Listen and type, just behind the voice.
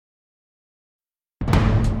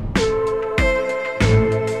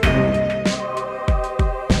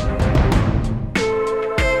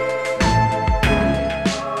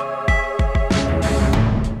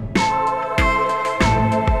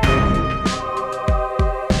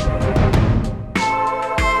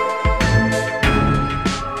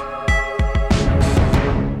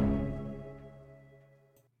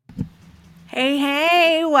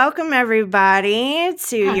Welcome everybody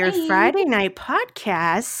to your Hi. Friday night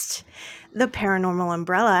podcast, The Paranormal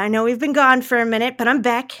Umbrella. I know we've been gone for a minute, but I'm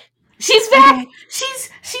back. She's I'm back. back. She's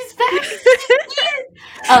back. She's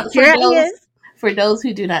here. Here I is. For those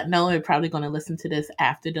who do not know, and probably going to listen to this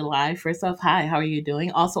after the live. First off, hi, how are you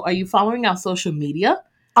doing? Also, are you following our social media?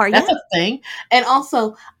 Are you? That's a thing. And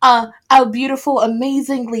also, our beautiful,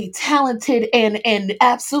 amazingly talented, and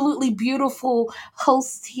absolutely beautiful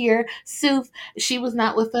host here, Sooth. She was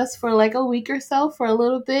not with us for like a week or so, for a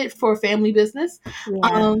little bit, for family business.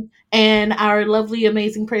 Yeah. And our lovely,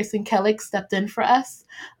 amazing person, Kellick, stepped in for us.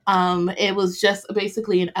 It was just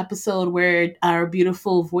basically an episode where our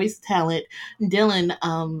beautiful voice talent, Dylan,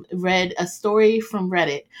 read a story from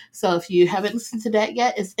Reddit. So if you haven't listened to that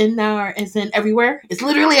yet, it's in everywhere. It's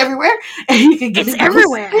literally everywhere. And you can get It's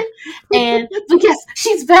everywhere. But yes,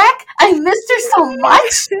 she's back. I missed her so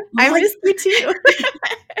much. I missed you too.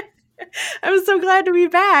 I'm so glad to be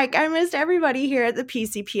back. I missed everybody here at the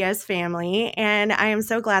PCPS family, and I am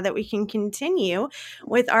so glad that we can continue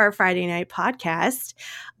with our Friday night podcast.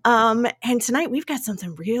 And tonight we've got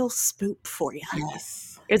something real spoop for you.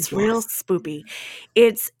 Yes. It's real spoopy.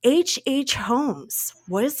 It's H.H. Holmes.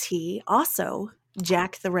 Was he also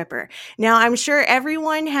Jack the Ripper? Now, I'm sure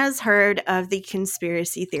everyone has heard of the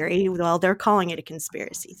conspiracy theory. Well, they're calling it a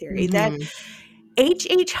conspiracy theory that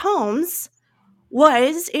H.H. Holmes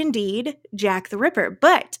was indeed Jack the Ripper.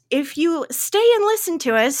 But if you stay and listen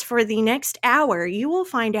to us for the next hour, you will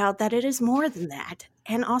find out that it is more than that,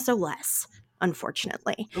 and also less,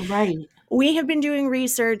 unfortunately. Right. We have been doing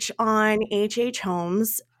research on H.H.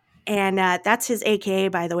 Holmes, and that's his AKA,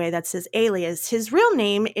 by the way. That's his alias. His real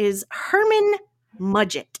name is Herman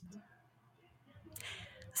Mudgett.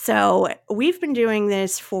 So we've been doing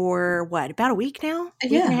this for, about a week now?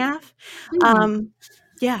 Week and a half?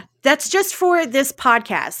 Yeah, that's just for this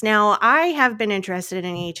podcast. Now, I have been interested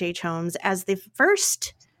in H.H. Holmes as the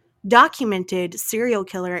first documented serial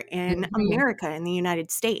killer in America, in the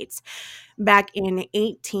United States, back in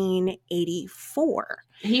 1884.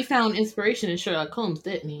 He found inspiration in Sherlock Holmes,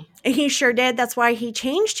 didn't he? He sure did. That's why he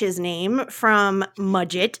changed his name from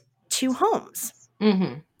Mudgett to Holmes.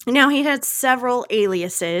 Now, he had several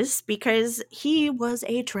aliases because he was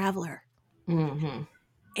a traveler.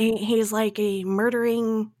 He's like a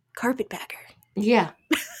murdering carpetbagger. Yeah.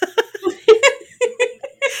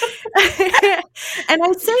 And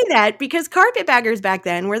I say that because carpetbaggers back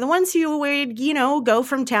then were the ones who would, go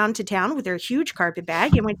from town to town with their huge carpet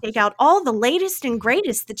bag and would take out all the latest and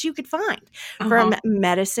greatest that you could find, from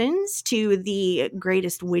medicines to the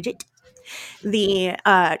greatest widget, the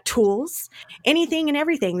tools, anything and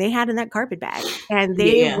everything they had in that carpet bag. And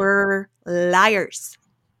they were liars.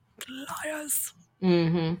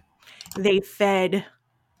 They fed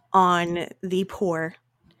on the poor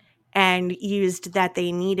and used that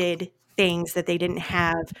they needed things that they didn't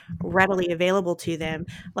have readily available to them,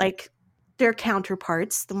 like their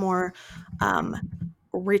counterparts, the more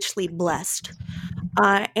richly blessed,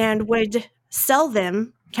 and would sell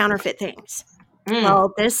them counterfeit things.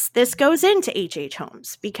 Well, this goes into H.H.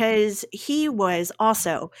 Holmes because he was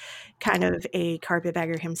also kind of a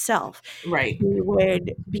carpetbagger himself. Right. He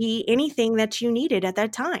would be anything that you needed at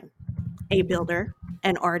that time. A builder,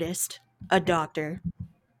 an artist, a doctor,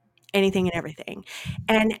 anything and everything.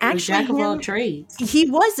 And actually, a jack of all trades. He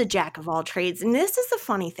was a jack of all trades. And this is the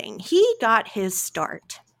funny thing. He got his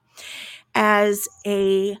start as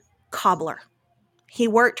a cobbler. He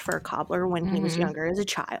worked for a cobbler when he was younger, as a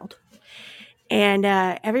child. And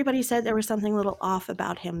everybody said there was something a little off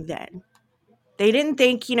about him then. They didn't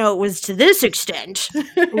think, it was to this extent.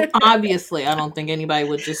 Obviously, I don't think anybody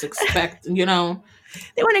would just expect, They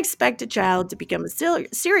wouldn't expect a child to become a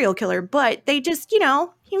serial killer, but they just, he was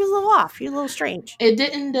a little off. He was a little strange.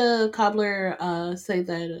 Didn't the cobbler say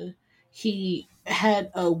that he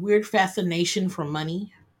had a weird fascination for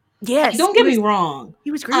money? Yes. Don't get me wrong.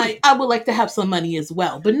 He was greedy. I would like to have some money as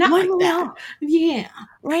well, but not like that. All? Yeah.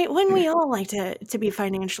 Right? Wouldn't we all like to be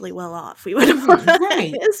financially well off? We would have,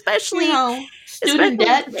 right. Especially, student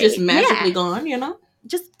debt just magically gone,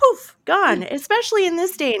 Just poof, gone. Especially in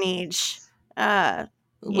this day and age.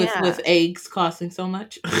 With eggs costing so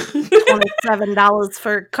much. $27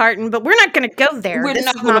 for a carton, but we're not going to go there. We're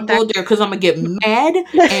not going to go there because I'm going to get mad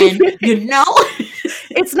and,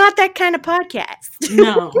 It's not that kind of podcast.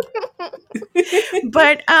 No.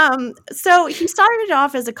 But, so he started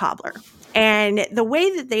off as a cobbler. And the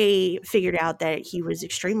way that they figured out that he was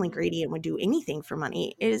extremely greedy and would do anything for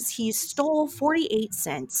money is he stole 48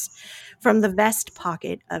 cents from the vest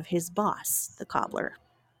pocket of his boss, the cobbler.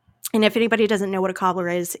 And if anybody doesn't know what a cobbler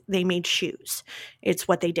is, they made shoes. It's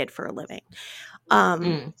what they did for a living.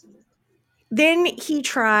 Then he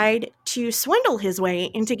tried to swindle his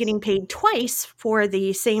way into getting paid twice for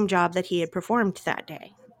the same job that he had performed that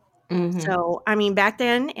day. Mm-hmm. So, I mean, back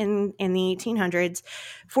then in the 1800s,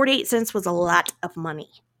 48 cents was a lot of money.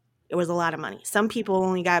 It was a lot of money. Some people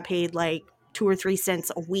only got paid like 2 or 3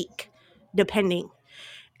 cents a week, depending.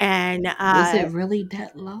 And Was it really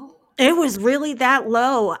that low? it was really that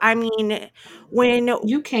low. I mean, when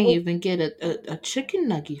You can't even get a chicken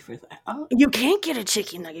nugget for that. Oh, you can't get a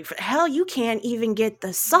chicken nugget for hell, you can't even get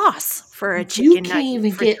the sauce for a you chicken can't nugget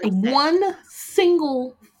even for get 3 cents. one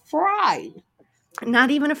single fry.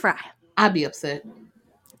 Not even a fry. I'd be upset.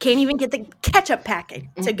 Can't even get the ketchup packet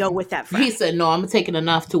to go with that He fry. said, "No, I'm taking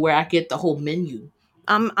enough to where I get the whole menu."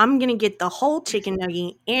 I'm gonna get the whole chicken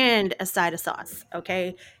nugget and a side of sauce.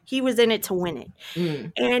 Okay, he was in it to win it,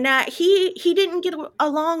 Mm. and he didn't get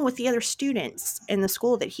along with the other students in the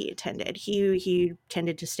school that he attended. He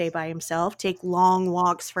tended to stay by himself, take long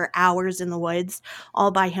walks for hours in the woods,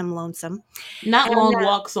 all by him lonesome. Not And long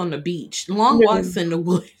walks on the beach, long no, walks in the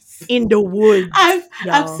woods. in the woods,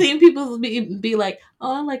 I've y'all. seen people be like,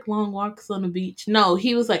 "Oh, I like long walks on the beach." No,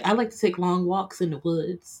 he was like, "I like to take long walks in the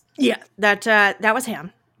woods." Yeah, that was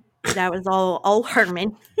him. That was all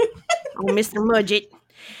Herman, old Mister Mudget,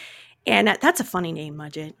 and that's a funny name,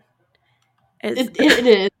 Mudget. It's, It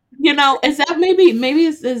is. You know, is that maybe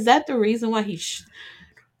is that the reason why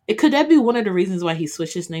it could that be one of the reasons why he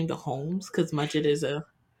switched his name to Holmes? Because Mudget is a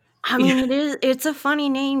I mean, it's a funny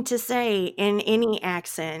name to say in any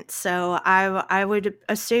accent, so I would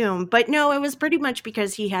assume, but no, it was pretty much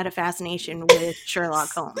because he had a fascination with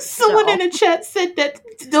Sherlock Holmes. someone in So the chat said that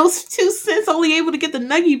those 2 cents only able to get the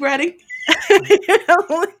nugget breading.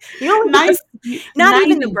 you only get Not the not not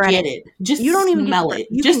even the even get breading. it. You Just don't even get the smell bread. it.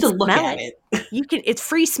 You Just can to look smell at it. it. You can. It's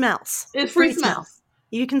free smells. It's free Free smells. smells.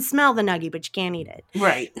 You can smell the nugget, but you can't eat it.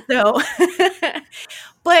 Right. So,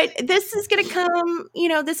 but this is going to come,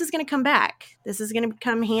 this is going to come back. This is going to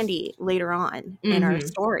come handy later on in our Mm-hmm.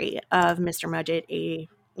 story of Mr. Mudgett,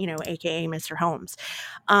 AKA Mr. Holmes.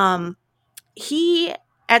 Um, he,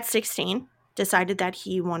 at 16, decided that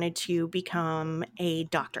he wanted to become a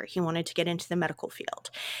doctor. He wanted to get into the medical field.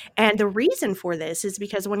 And the reason for this is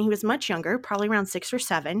because when he was much younger, probably around 6 or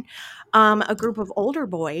 7, a group of older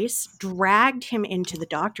boys dragged him into the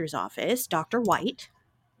doctor's office, Dr. White,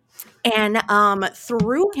 and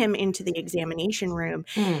threw him into the examination room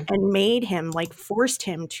Mm, and made him, like, forced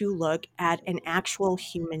him to look at an actual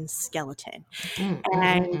human skeleton. mm, mm, mm,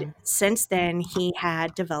 And mm. since then, he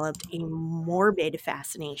had developed a morbid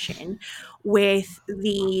fascination with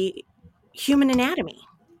the human anatomy.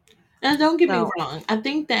 Now, don't get me So, wrong. I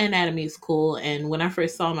think the anatomy is cool. And when I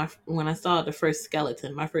saw the first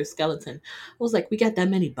skeleton, my first skeleton, I was like, "We got that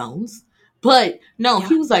many bones?" But no, yeah,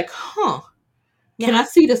 he was like, "Huh? Can yeah, I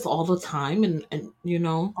see this all the time?" And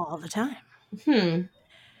all the time. hmm,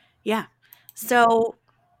 Yeah. So,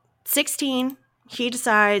 16, he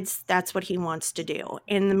decides that's what he wants to do.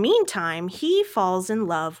 In the meantime, he falls in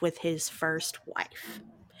love with his first wife,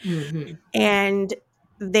 mm-hmm, and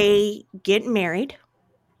they get married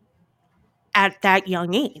at that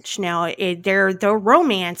young age. Now, their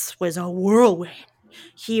romance was a whirlwind.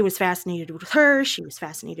 He was fascinated with her, she was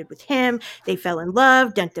fascinated with him. They fell in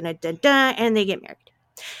love, dun dun dun dun, dun, and they get married.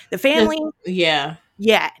 The that's family, yeah.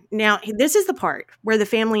 yeah. Now, this is the part where the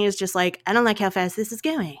family is just like, I don't like how fast this is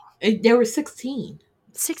going. They were 16.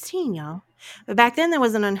 16, y'all. But back then, that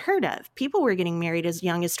wasn't unheard of. People were getting married as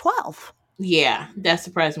young as 12. Yeah, that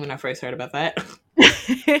surprised me when I first heard about that.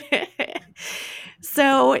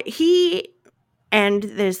 So he and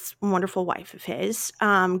this wonderful wife of his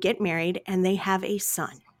get married, and they have a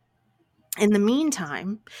son. In the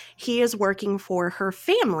meantime, he is working for her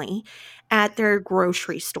family at their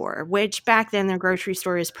grocery store, which back then their grocery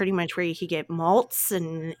store is pretty much where you could get malts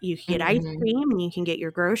and you could get ice Hmm. cream and you can get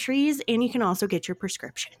your groceries and you can also get your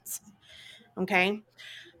prescriptions. Okay.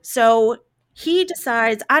 So he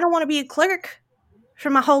decides, I don't want to be a clerk for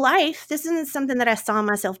my whole life. This isn't something that I saw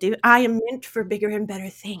myself do. I am meant for bigger and better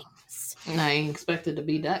things. I ain't expected to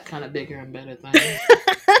be that kind of bigger and better things.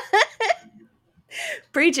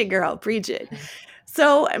 Preach it, girl, preach it.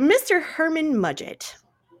 So Mr. Herman Mudgett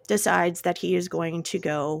decides that he is going to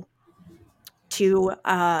go to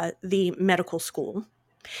the medical school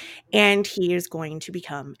and he is going to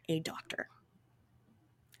become a doctor.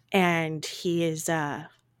 And he is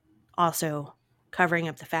also covering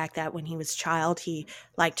up the fact that when he was a child, he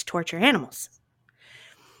liked to torture animals.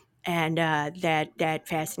 And that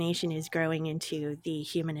fascination is growing into the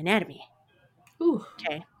human anatomy. Ooh.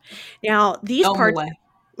 Okay. Now, these Oh parts boy.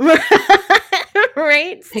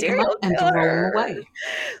 Right? Pick them up Serial and throw them killer. away.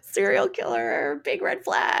 Serial killer, big red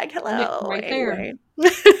flag. Yeah, Hello. right there. Anyway.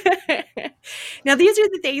 Now, these are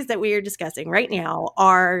the things that we are discussing right now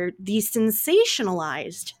are the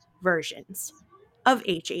sensationalized versions of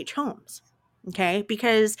H. Holmes. Okay?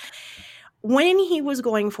 Because when he was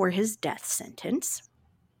going for his death sentence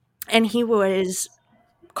and he was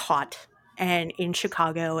caught and in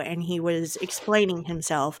Chicago and he was explaining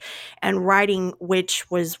himself and writing, which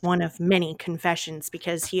was one of many confessions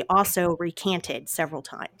because he also recanted several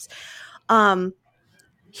times. Um,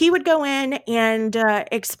 he would go in and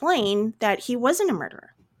explain that he wasn't a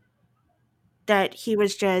murderer, that he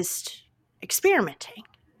was just experimenting.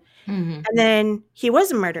 Hmm. And then he was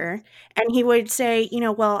a murderer, and he would say,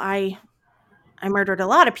 well, I murdered a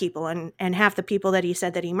lot of people, and half the people that he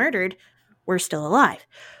said that he murdered were still alive.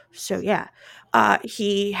 So yeah,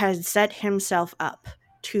 he had set himself up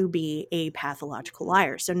to be a pathological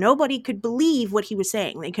liar. So nobody could believe what he was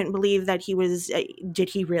saying. They couldn't believe that he was. Did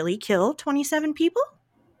he really kill 27 people?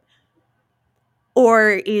 Or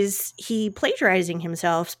is he plagiarizing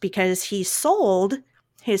himself because he sold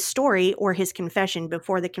his story or his confession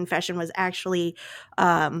before the confession was actually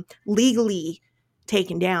legally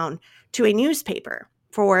taken down to a newspaper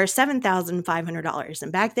for $7,500?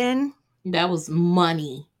 And back then, That was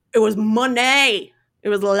money. it was money. It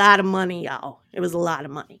was a lot of money, y'all. It was a lot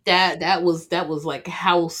of money. That was like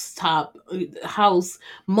house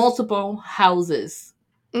multiple houses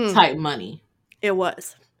Mm, type money. it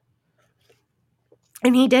was.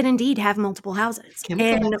 And he did indeed have multiple houses Can we go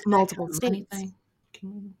in back to that multiple kind of money states. thing?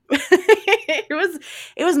 Can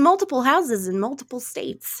It was multiple houses in multiple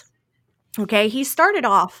states. Okay, he started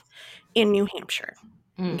off in New Hampshire.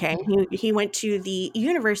 we? Okay, he went to the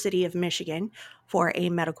University of Michigan for a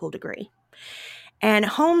medical degree. And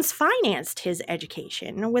Holmes financed his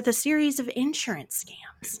education with a series of insurance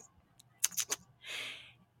scams.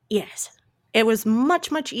 Yes, it was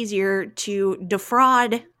much, much easier to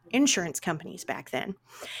defraud insurance companies back then.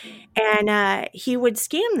 And he would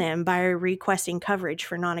scam them by requesting coverage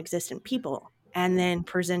for non existent people and then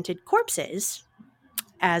presented corpses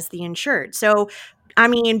as the insured. So, I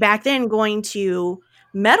mean, back then, going to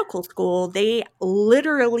medical school, they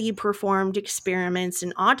literally performed experiments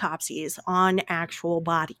and autopsies on actual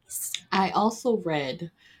bodies. I also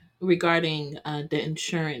read regarding the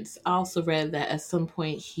insurance. I also read that at some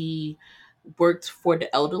point he worked for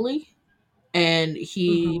the elderly, and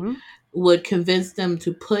he Hmm. would convince them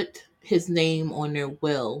to put his name on their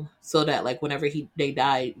will so that like whenever they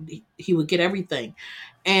died, he would get everything.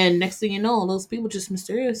 And next thing you know, those people just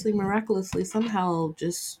mysteriously, miraculously, somehow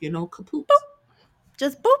just kaput.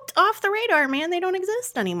 Just booped off the radar, man. They don't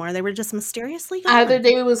exist anymore. They were just mysteriously Either gone.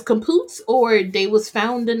 they was kaput or they was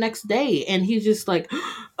found the next day, and he's just like,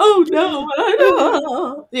 oh no,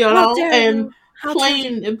 How dare and you? How dare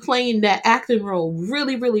you? playing that acting role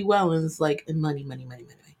really really well, and it's like money money money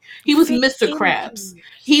money. He was Mr. Krabs. Fatality.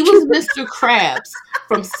 He was Mr. Krabs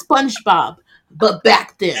from SpongeBob, but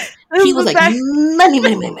back then he was But like back money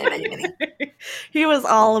money money money money money. he was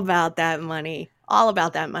all about that money. All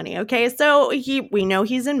about that money. Okay. So we know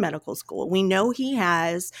he's in medical school. We know he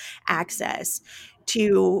has access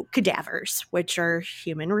to cadavers, which are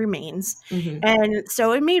human remains. Hmm. And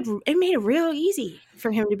so it made it real easy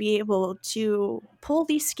for him to be able to pull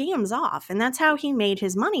these scams off. And that's how he made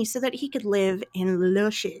his money so that he could live in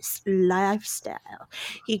luscious lifestyle.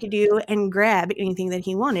 He could do and grab anything that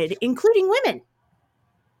he wanted, including women.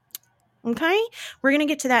 Okay, we're going to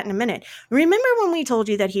get to that in a minute. Remember when we told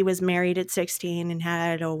you that he was married at 16 and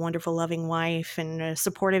had a wonderful, loving wife and a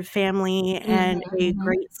supportive family and a Hmm.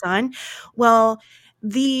 great son? Well,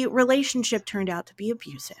 the relationship turned out to be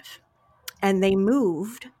abusive and they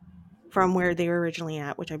moved from where they were originally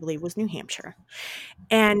at, which I believe was New Hampshire.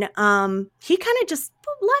 And he kind of just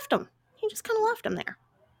left him. He just kind of left him there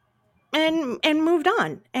and moved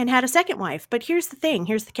on and had a second wife. But here's the thing,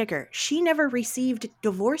 here's the kicker. She never received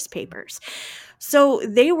divorce papers. So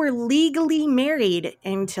they were legally married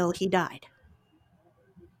until he died.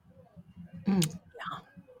 Mm.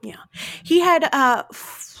 Yeah. He had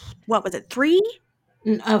what was it?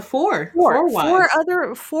 Four Four. Four wives,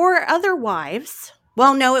 other four other wives.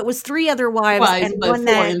 Well, no, it was three other wives and but one four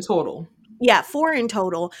that, in total. yeah, four in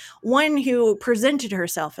total. One who presented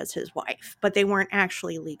herself as his wife, but they weren't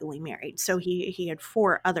actually legally married. So he had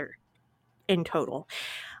four other in total.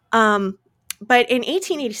 Um, but in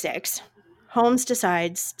 1886, Holmes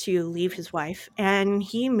decides to leave his wife and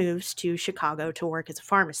he moves to Chicago to work as a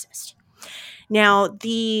pharmacist. Now,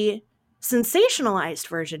 the sensationalized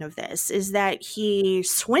version of this is that he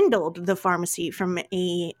swindled the pharmacy from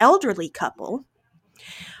a elderly couple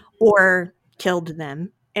or killed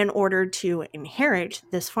them in order to inherit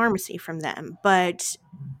this pharmacy from them. But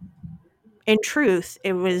in truth,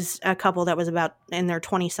 it was a couple that was about in their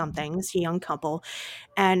 20 somethings, a young couple.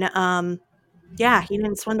 And yeah, he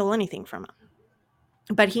didn't swindle anything from them.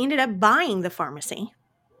 But he ended up buying the pharmacy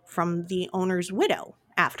from the owner's widow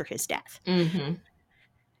after his death. Mm-hmm.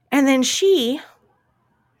 And then she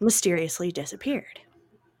mysteriously disappeared.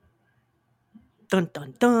 Dun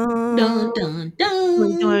dun Dun dun. dun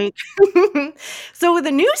Doink, dun. doink. So, with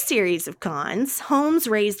a new series of cons, Holmes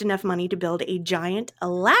raised enough money to build a giant,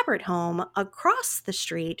 elaborate home across the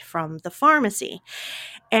street from the pharmacy.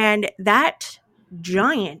 And that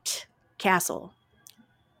giant castle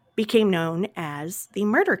became known as the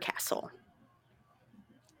Murder Castle.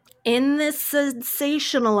 In the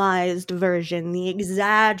sensationalized version, the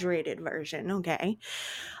exaggerated version, okay,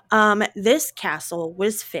 this castle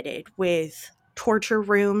was fitted with torture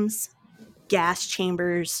rooms, gas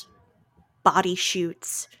chambers, body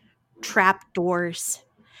chutes, trap doors,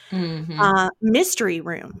 Mm-hmm. mystery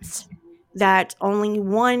rooms that only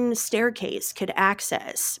one staircase could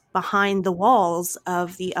access behind the walls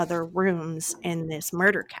of the other rooms in this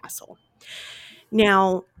murder castle.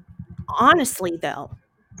 Now, honestly, though,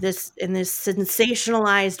 this in this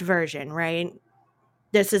sensationalized version, right?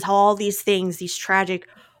 This is all these things, these tragic,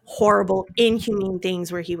 horrible, inhumane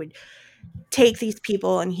things where he would take these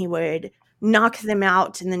people and he would knock them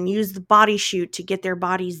out and then use the body chute to get their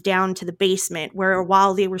bodies down to the basement, where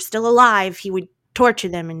while they were still alive, he would torture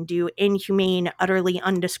them and do inhumane, utterly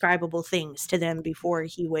undescribable things to them before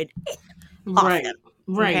he would off them.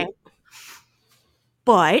 Right. Okay. Right.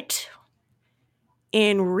 But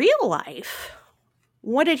in real life,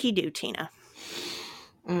 what did he do, Tina?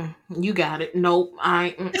 You got it. Nope.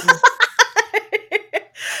 Mm-mm.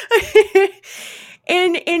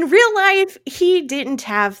 In real life, he didn't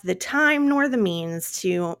have the time nor the means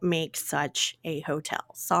to make such a hotel.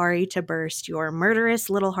 Sorry to burst your murderous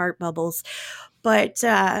little heart bubbles, but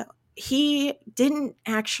he didn't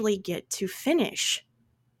actually get to finish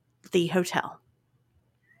the hotel.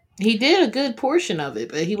 He did a good portion of it,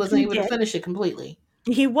 but he wasn't He able to did. finish it completely.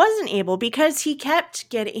 He wasn't able because he kept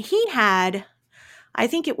getting, he had, I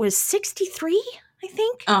think it was 63, I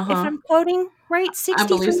think, if Uh-huh. I'm quoting right, I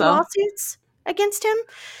believe 63 so. lawsuits against him.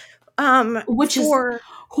 Which is For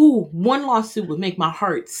one lawsuit would make my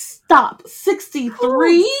heart stop.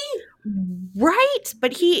 63? right,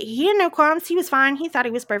 but he had no qualms. He was fine. He thought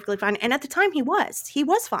he was perfectly fine, and at the time, he was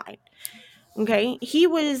fine. Okay, he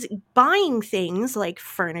was buying things like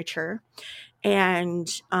furniture and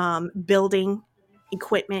building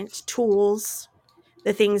equipment, tools,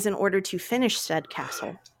 the things in order to finish said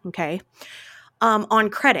castle. Okay, on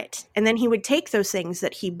credit, and then he would take those things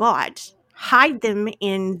that he bought, hide them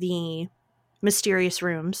in the mysterious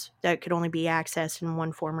rooms that could only be accessed in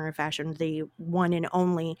one form or fashion, the one and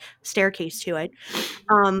only staircase to it,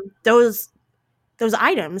 those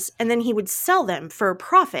items, and then he would sell them for a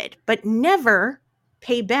profit, but never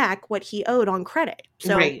pay back what he owed on credit.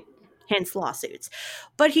 So Right. hence lawsuits.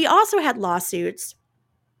 But he also had lawsuits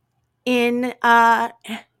in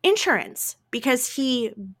insurance because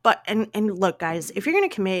and look, guys, if you're going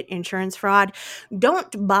to commit insurance fraud,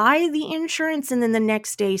 don't buy the insurance and then the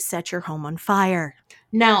next day set your home on fire.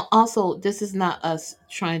 Now, also, this is not us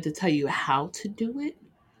trying to tell you how to do it.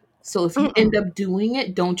 So if you Mm-mm. end up doing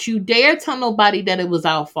it, don't you dare tell nobody that it was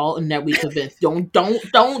our fault and that we convinced.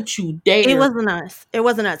 Don't you It dare. wasn't us. It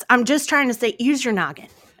wasn't us. I'm just trying to say, use your noggin.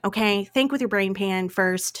 Okay, think with your brain pan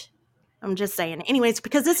first. I'm just saying. Anyways,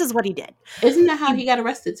 because this is what he did. Isn't that how He, he got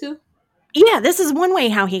arrested too? yeah, this is one way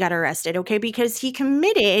how he got arrested. Okay, because he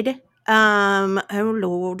committed. Oh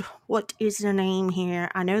Lord, what is the name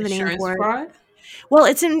here? I know the name Insurance for it. fraud? Well,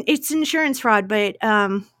 it's insurance fraud, but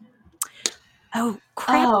oh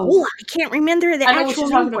crap! Oh, Oh, I can't remember the I know what actual you're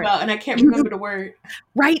name talking for it. about, and I can't remember the word.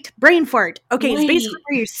 Right, brain fart. Okay, it's basically Wait.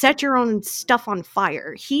 where you set your own stuff on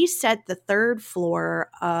fire. He set the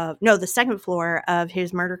the second floor of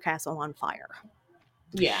his murder castle on fire,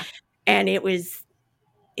 Yeah. and it was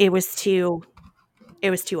too obvious. It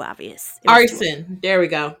was too Arson. There we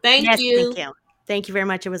go. Thank yes, you. thank you very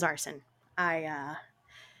much. It was arson.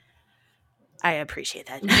 I appreciate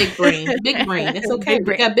that. Big brain. Big brain. It's okay. Big We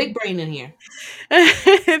brain. got big brain in here.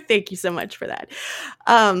 Thank you so much for that.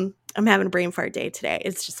 I'm having a brain fart day today.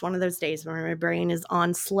 It's just one of those days where my brain is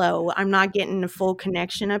on slow. I'm not getting a full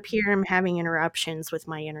connection up here. I'm having interruptions with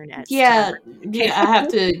my internet. It's Yeah, terrible. Okay. yeah, I have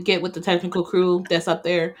to get with the technical crew that's up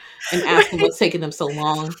there and ask them what's taking them so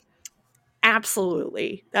long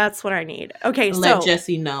Absolutely. That's what I need. Okay, and let so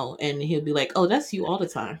Jesse know. And he'll be like, oh, that's you all the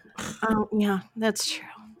time. yeah, that's true.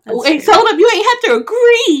 That's Wait, true. so hold up. You ain't have to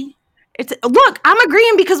agree. It's look, I'm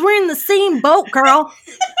agreeing because we're in the same boat, girl.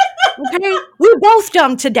 Okay, we both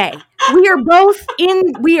dumb today.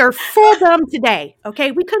 We are full dumb today.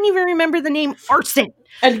 Okay, we couldn't even remember the name arson.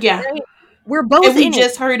 And yeah, Right? We're and both we in it.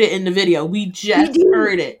 just heard it in the video. We We just do.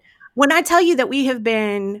 heard it. When I tell you that we have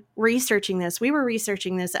been researching this, we were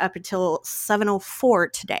researching this up until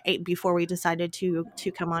 7:04 today before we decided to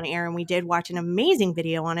come on air, and we did watch an amazing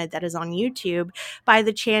video on it that is on YouTube by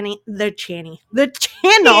the channel.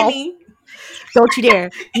 Annie. Don't you dare!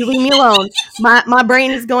 You leave me alone. My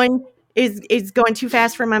brain is going too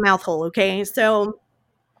fast for my mouth hole. Okay, so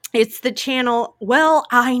it's the channel Well,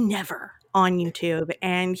 I Never on YouTube,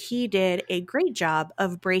 and he did a great job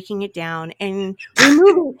of breaking it down and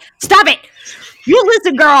removing. Stop it! You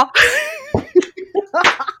listen, girl.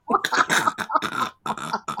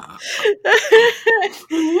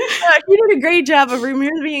 He did a great job of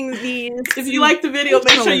removing these. If you like the video,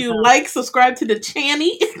 make sure you like, subscribe to the channel.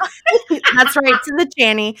 That's right, to the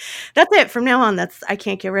Channy. That's it. From now on, I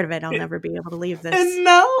can't get rid of it. I'll never be able to leave this And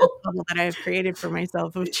no. bubble that I've created for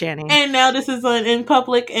myself of Channy. And now this is in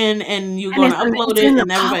public, and you're going to upload it,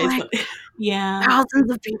 and everybody's going to. Yeah. Thousands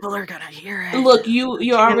of people are going to hear it. Look,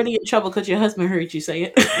 you're already in trouble because your husband heard you say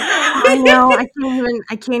it. I know.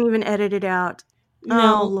 I can't even edit it out.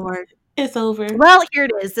 No, oh, Lord. It's over. Well, here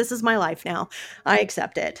it is. This is my life now. I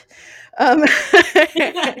accept it.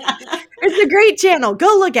 It's a great channel.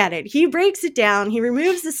 Go look at it. He breaks it down. He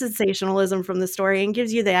removes the sensationalism from the story and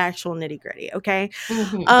gives you the actual nitty gritty. Okay.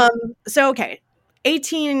 So,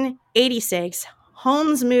 1886,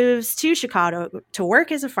 Holmes moves to Chicago to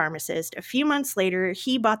work as a pharmacist. A few months later,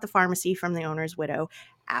 he bought the pharmacy from the owner's widow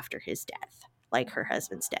after his death, like her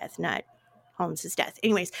husband's death, not Holmes's death.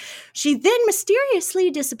 Anyways, she then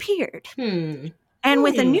mysteriously disappeared. And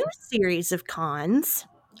with a new series of cons,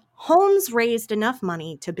 Holmes raised enough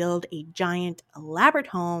money to build a giant, elaborate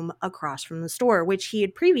home across from the store, which he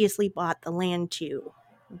had previously bought the land to.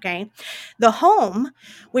 Okay. The home,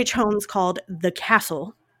 which Holmes called the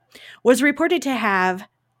castle, was reported to have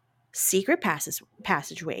secret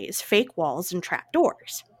passageways, fake walls, and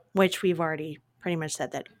trapdoors, which we've already pretty much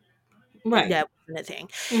said that that wasn't a thing.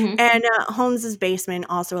 And Holmes's basement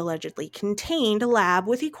also allegedly contained a lab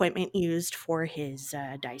with equipment used for his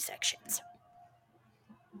dissections.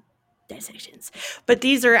 But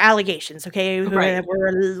these are allegations, okay, that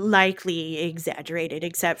were likely exaggerated,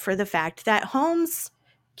 except for the fact that Holmes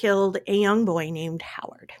killed a young boy named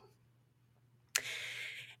Howard.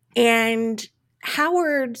 And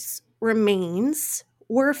Howard's remains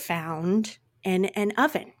were found in an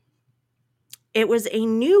oven. It was a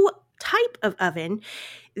new type of oven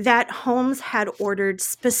that Holmes had ordered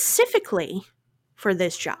specifically for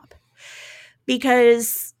this job,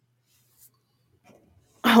 because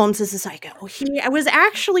Holmes is a psycho. He was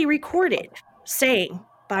actually recorded saying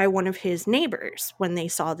by one of his neighbors when they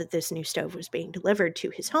saw that this new stove was being delivered to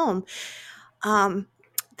his home,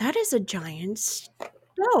 that is a giant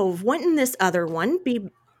stove. Wouldn't this other one be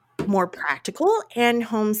more practical? And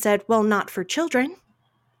Holmes said, well, not for children.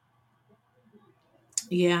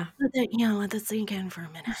 Yeah. Let us think in for a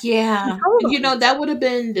minute. Yeah. That would have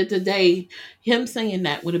been the day, him saying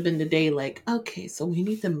that would have been the day, like, okay, so we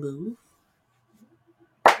need to move.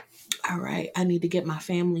 All right, I need to get my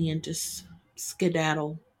family and just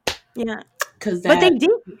skedaddle. Yeah. But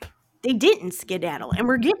they didn't skedaddle, and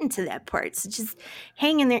we're getting to that part. So just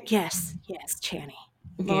hang in there. Yes, Channy.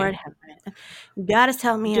 Lord have mercy. You gotta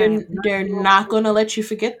tell me. They're not going to let you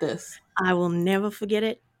forget this. I will never forget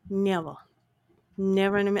it. Never.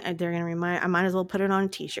 They're going to remind. I might as well put it on a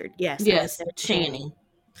t-shirt. Yes, I said Channy.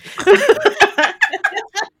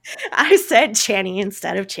 I said Channy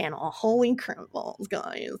instead of channel. Holy criminals,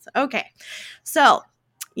 guys. Okay. So,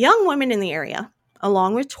 young women in the area,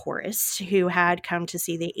 along with tourists who had come to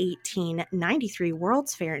see the 1893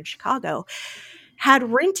 World's Fair in Chicago,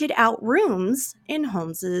 had rented out rooms in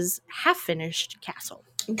Holmes's half-finished castle.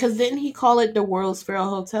 Because didn't he call it the World's Fair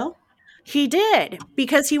Hotel? He did,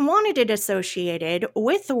 because he wanted it associated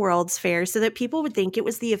with the World's Fair so that people would think it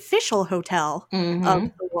was the official hotel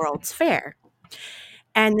of the World's Fair.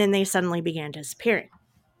 And then they suddenly began disappearing.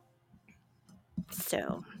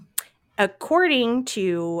 So, according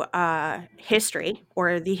to history,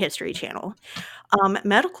 or the History Channel,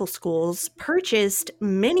 medical schools purchased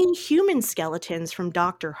many human skeletons from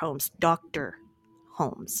Dr. Holmes.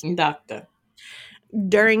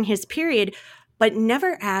 During his period, but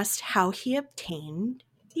never asked how he obtained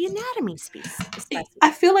the anatomy specimen.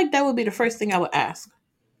 I feel like that would be the first thing I would ask.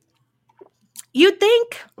 You'd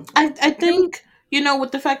think? I think,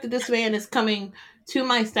 with the fact that this man is coming to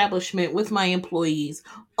my establishment with my employees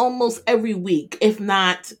almost every week, if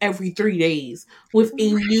not every 3 days, with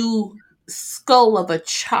a new skull of a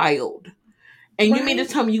child. And you mean to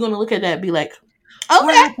Right? tell me you're going to look at that and be like, Or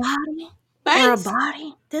okay, a body? Or a thanks.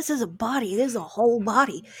 body? This is a body. This is a whole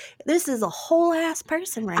body. This is a whole ass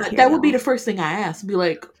person right here, That would be y'all. the first thing I ask. Be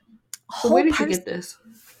like, so where Whole did you get person. this?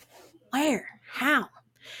 Where? How?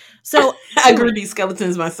 So I grew anyway, these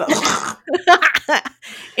skeletons myself.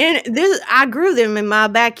 and this I grew them in my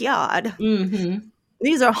backyard. Mm-hmm.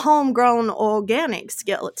 These are homegrown organic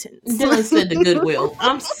skeletons. Dylan said the Goodwill.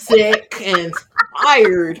 I'm sick and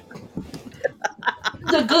tired.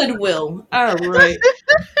 The Goodwill. All right.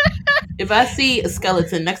 If I see a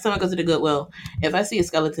skeleton next time I go to the Goodwill, if I see a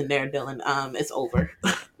skeleton there, Dylan, it's over.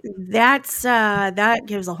 That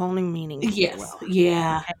gives a whole new meaning to Yes. Goodwill.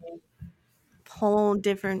 Yeah. Whole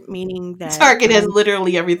different meaning that Target has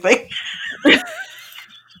literally everything.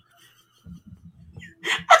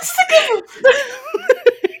 I'm sick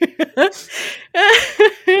of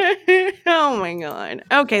Oh my god.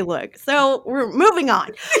 Okay, look. So we're moving on.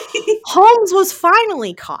 Holmes was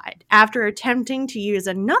finally caught after attempting to use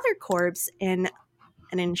another corpse in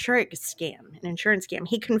an insurance scam.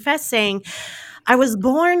 He confessed saying, "I was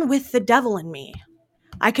born with the devil in me.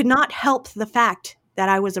 I could not help the fact that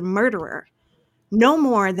I was a murderer, no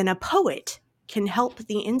more than a poet can help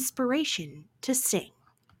the inspiration to sing."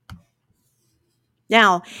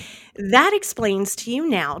 Now, that explains to you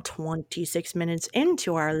now, 26 minutes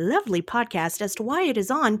into our lovely podcast, as to why it is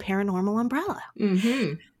on Paranormal Umbrella.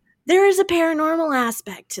 Mm-hmm. There is a paranormal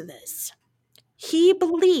aspect to this. He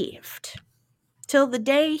believed, till the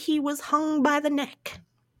day he was hung by the neck,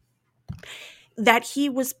 that he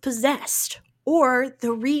was possessed or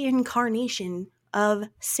the reincarnation of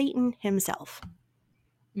Satan himself.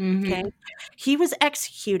 Okay. Mm-hmm. He was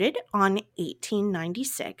executed on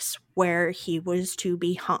 1896, where he was to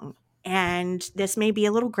be hung. And this may be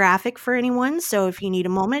a little graphic for anyone, so if you need a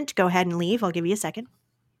moment, go ahead and leave. I'll give you a second.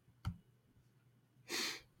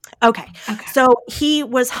 Okay. Okay. So he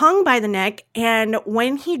was hung by the neck, and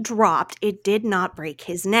when he dropped, it did not break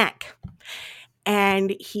his neck.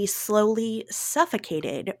 And he slowly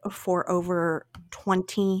suffocated for over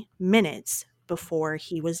 20 minutes before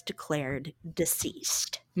he was declared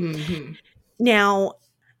deceased. Mm-hmm. Now,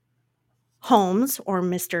 Holmes, or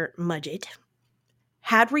Mr. Mudgett,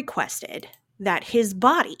 had requested that his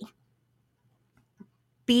body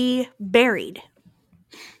be buried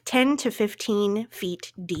 10 to 15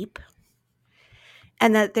 feet deep,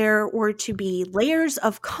 and that there were to be layers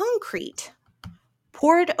of concrete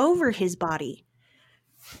poured over his body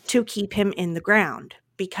to keep him in the ground,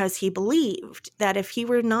 because he believed that if he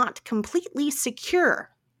were not completely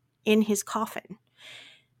secure in his coffin,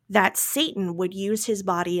 that Satan would use his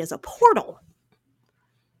body as a portal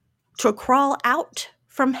to crawl out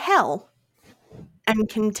from hell and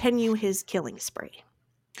continue his killing spree.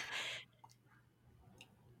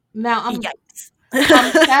 Now Yikes.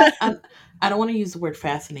 I don't want to use the word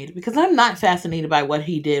fascinated because I'm not fascinated by what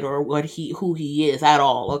he did or who he is at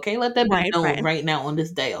all. Okay, let that be Right, known right, right now on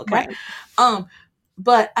this day. Okay, right. um,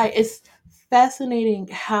 but it's fascinating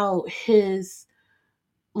how his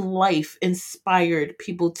life inspired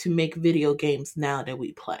people to make video games now that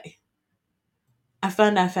we play. I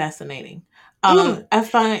find that fascinating. Mm. I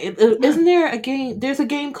find isn't there a game? There's a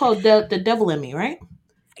game called the Devil in Me, right?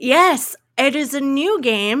 Yes, it is a new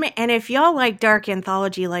game, and if y'all like dark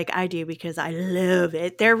anthology like I do, because I love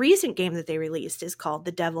it, their recent game that they released is called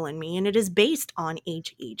The Devil in Me, and it is based on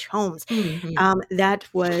H. Holmes. Mm-hmm. That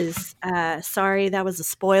was sorry, that was a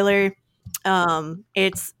spoiler.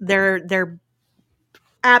 It's their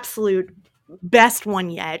absolute best one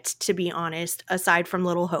yet, to be honest, aside from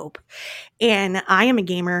Little Hope. And I am a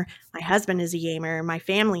gamer. My husband is a gamer. My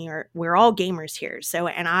family we're all gamers here. So,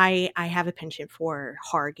 and I have a penchant for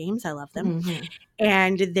horror games. I love them. Mm-hmm.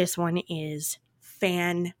 And this one is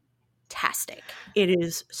fantastic. It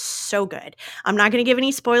is so good. I'm not going to give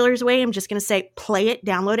any spoilers away. I'm just going to say play it,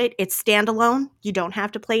 download it. It's standalone. You don't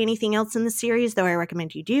have to play anything else in the series, though I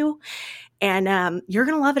recommend you do. And you're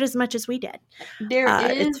going to love it as much as we did.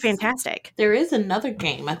 It's fantastic. There is another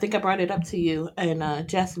game. I think I brought it up to you and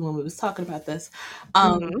Jesse when we was talking about this.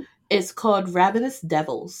 Mm-hmm. It's called Ravenous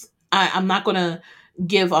Devils. I'm not gonna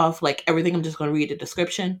give off like everything. I'm just gonna read the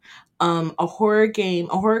description. A horror game,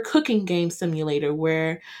 a horror cooking game simulator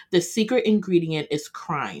where the secret ingredient is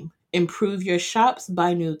crime. Improve your shops,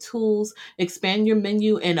 buy new tools, expand your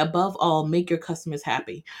menu, and above all, make your customers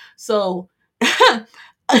happy. So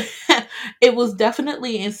it was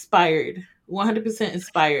definitely inspired, 100%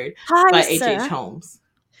 inspired Hi, by H. sir. Holmes.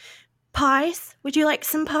 Pies? Would you like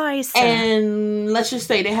some pies, sir? And let's just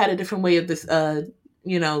say they had a different way of this,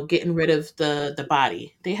 getting rid of the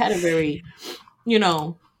body. They had a very, you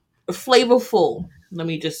know, flavorful. Let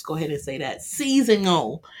me just go ahead and say that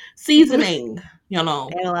seasoning. You They know,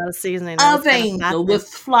 had a lot of seasoning. It was kind of oven flaccid. with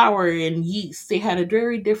flour and yeast. They had a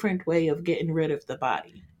very different way of getting rid of the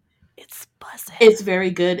body. It's buzzing. It's very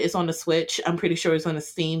good. It's on the Switch. I'm pretty sure it's on the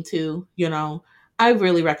Steam too. I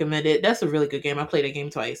really recommend it. That's a really good game. I played a game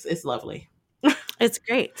twice. It's lovely. It's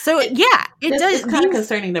great. So It, yeah, it it's does. kind of These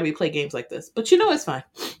concerning that we play games like this, but it's fine.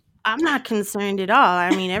 I'm not concerned at all.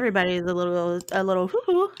 I mean, everybody's a little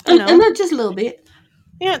hoo-hoo, Just a little bit.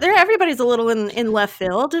 Yeah, everybody's a little in left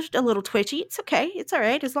field, just a little twitchy. It's okay. It's all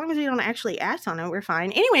right. As long as we don't actually act on it, we're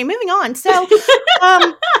fine. Anyway, moving on. So,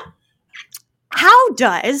 um, how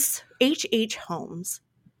does H. Holmes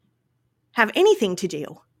have anything to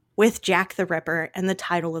do with Jack the Ripper and the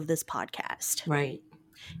title of this podcast? Right.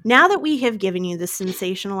 Now that we have given you the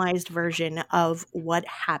sensationalized version of what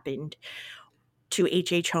happened to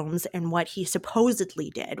H. Holmes and what he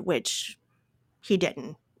supposedly did, which he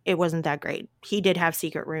didn't. It wasn't that great. He did have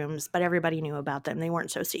secret rooms, but everybody knew about them. They weren't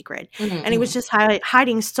so secret. Mm-hmm. And he was just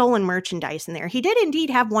hiding stolen merchandise in there. He did indeed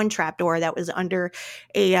have one trapdoor that was under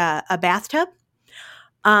a bathtub.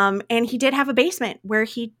 And he did have a basement where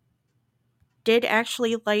he did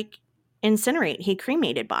actually incinerate. He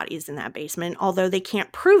cremated bodies in that basement, although they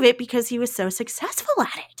can't prove it because he was so successful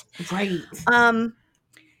at it. Right.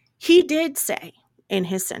 He did say in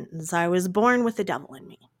his sentence, "I was born with the devil in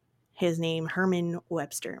me." His name, Herman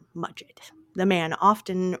Webster Mudgett, the man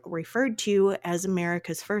often referred to as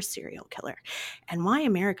America's first serial killer. And why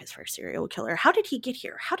America's first serial killer? How did he get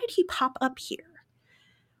here? How did he pop up here?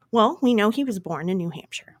 Well, we know he was born in New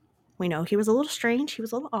Hampshire. We know he was a little strange. He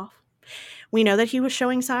was a little off. We know that he was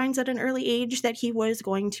showing signs at an early age that he was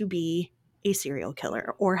going to be a serial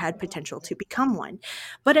killer or had potential to become one.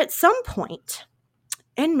 But at some point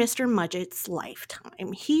in Mr. Mudgett's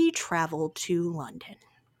lifetime, he traveled to London.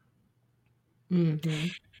 Mm-hmm.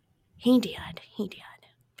 He did.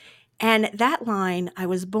 And that line, "I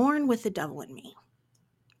was born with the devil in me,"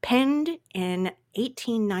 penned in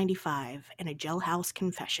 1895 in a jailhouse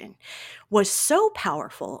confession, was so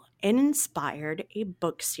powerful and inspired a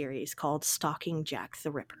book series called Stalking Jack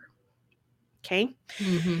the Ripper. Okay?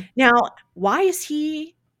 Mm-hmm. Now, why is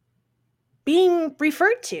he being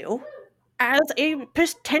referred to as a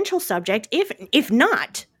potential subject, if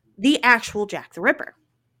not the actual Jack the Ripper?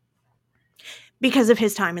 Because of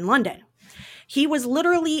his time in London. He was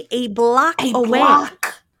literally a block away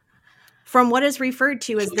from what is referred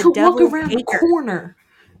to as the Walk Devil's around the Acre. corner.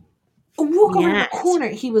 Walk around the Yes. corner.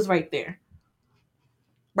 He was right there.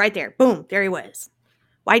 Right there. Boom. There he was.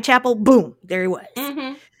 Whitechapel. Boom. There he was.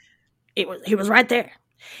 Mm-hmm. He was right there.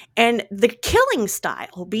 And the killing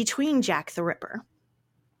style between Jack the Ripper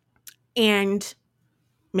and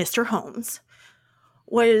Mr. Holmes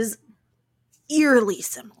was eerily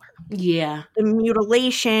similar. Yeah. The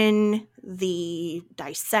mutilation, the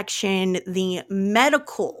dissection, the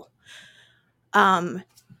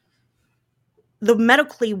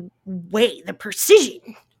medically way, the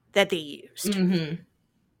precision that they used. Mm-hmm.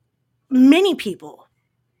 Many people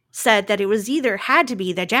said that it was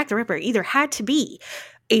that Jack the Ripper either had to be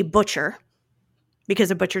a butcher,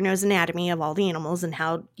 because a butcher knows anatomy of all the animals and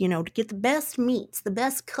how, to get the best meats, the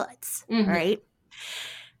best cuts, Mm-hmm. right?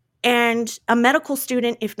 And a medical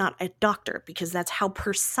student, if not a doctor, because that's how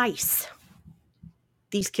precise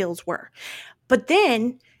these kills were. But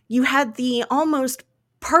then you had the almost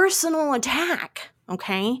personal attack,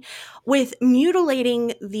 okay, with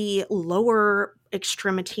mutilating the lower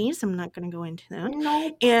extremities. I'm not going to go into that.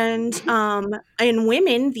 Nope. And in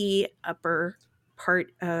women, the upper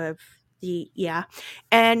part of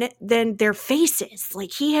and then their faces.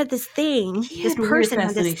 Like, he had this thing. He This had a weird person had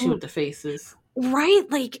this fascination thing, with the faces. right?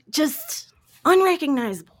 Like, just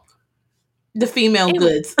unrecognizable. The female It-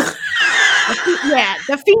 goods. Yeah,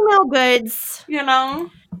 the female goods.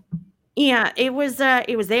 Yeah, it was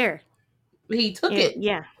there. He took it.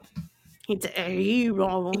 Yeah. He's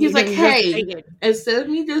like, hey, instead of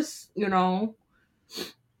me just, being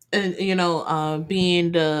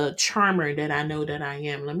the charmer that I know that I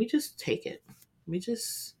am, let me just take it. Let me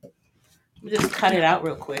just cut it out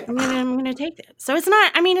real quick. I'm gonna take that. So it's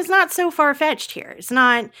not so far-fetched here. It's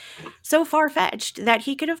not so far-fetched that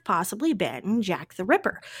he could have possibly been Jack the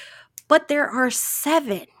Ripper. But there are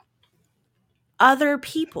 7 other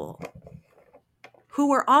people who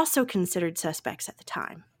were also considered suspects at the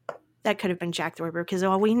time. that could have been Jack the Ripper,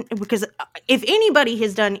 because if anybody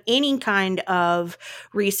has done any kind of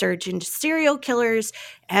research into serial killers,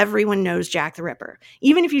 everyone knows Jack the Ripper.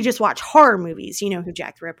 Even if you just watch horror movies, you know who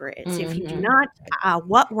Jack the Ripper is. If you do Mm-hmm. not,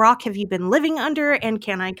 what rock have you been living under, and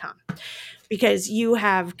can I come? Because you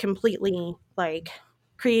have completely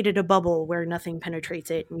created a bubble where nothing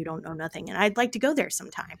penetrates it and you don't know nothing. And I'd like to go there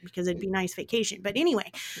sometime because it'd be a nice vacation. But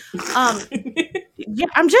anyway, um, yeah,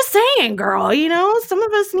 I'm just saying, girl, some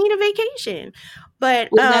of us need a vacation. But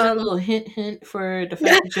Was that a little hint for the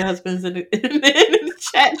fact that your husband's in the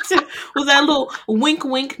chat too? Was that a little wink,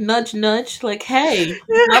 wink, nudge, nudge? Like, hey,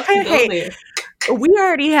 love to go hey, there. we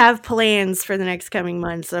already have plans for the next coming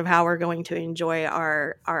months of how we're going to enjoy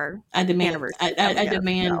our I demand, anniversary I coming up.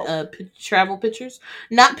 demand So travel pictures,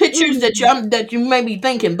 not pictures mm. that you may be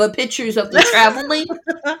thinking, but pictures of the traveling.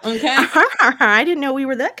 Okay, I didn't know we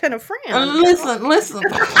were that kind of friends, girl. listen, listen.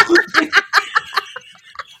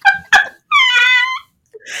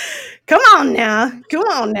 Come on now. Come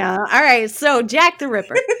on now. All right. So, Jack the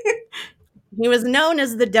Ripper. He was known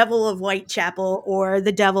as the Devil of Whitechapel, or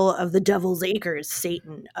the Devil of the Devil's Acres,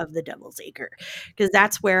 Satan of the Devil's Acre, because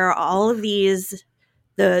that's where all of these,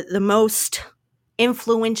 the most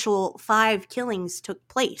influential 5 killings took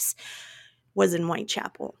place, was in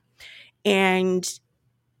Whitechapel. And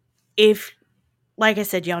if, like I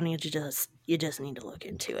said, y'all need to you just need to look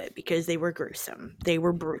into it, because they were gruesome. They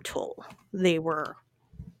were brutal. They were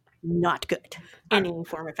not good in any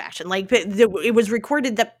form or fashion. It was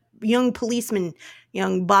recorded that young policemen,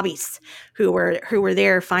 young bobbies, who were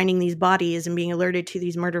there finding these bodies and being alerted to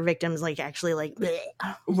these murder victims, actually bleh,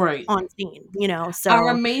 Right. on scene. Our So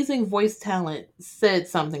amazing voice talent said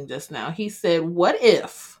something just now. He said, "What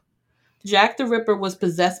if Jack the Ripper was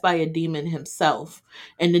possessed by a demon himself,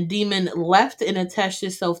 and the demon left and attached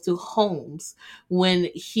itself to Holmes when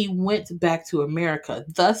he went back to America?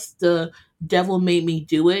 Thus, the devil made me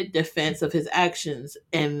do it, defense of his actions,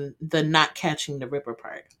 and the not catching the Ripper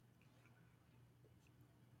part."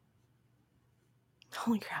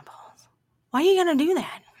 holy crap balls! Why are you gonna do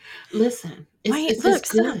that? Listen, Why it's look,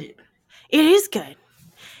 stop. good. It is good.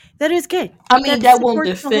 That is good. I mean, That that won't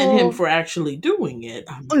supports the defend him whole. for actually doing it.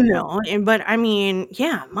 I mean, No, but I mean,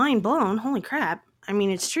 yeah, mind blown. Holy crap! I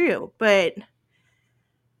mean, it's true, but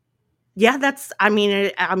yeah,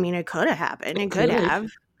 it could have happened. it It could could. have.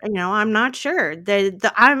 I'm not sure.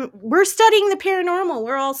 We're studying the paranormal.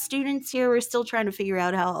 We're all students here. We're still trying to figure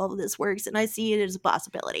out how all of this works, and I see it as a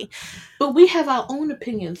possibility. But we have our own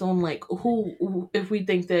opinions on like who if we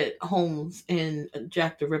think that Holmes and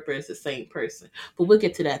Jack the Ripper is the same person. But we'll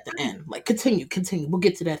get to that at the end. Like continue. We'll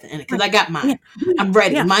get to that at the end because Right. I got Yeah. mine. I'm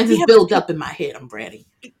ready. Yeah. Mine's We is have built up in my head. I'm ready.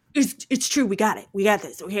 it's true. We got it. We got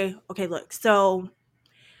this. Okay. Okay, look.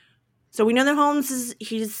 So we know that Holmes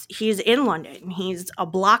he's in London. He's a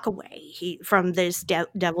block away from this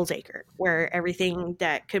Devil's Acre, where everything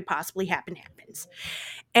that could possibly happen happens.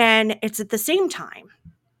 And it's at the same time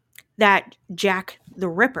that Jack the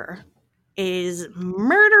Ripper is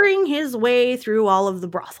murdering his way through all of the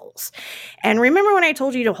brothels. And remember when I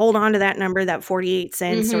told you to hold on to that number, that 48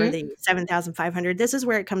 cents or Mm-hmm. the 7,500? This is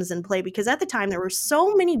where it comes into play, because at the time there were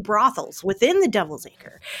so many brothels within the Devil's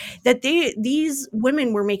Acre that these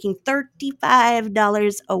women were making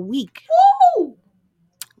 $35 a week. Woo!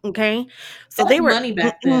 Okay? So That's they were money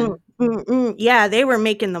back then. yeah, they were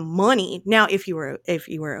making the money. Now if you were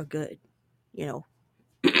a good, you know,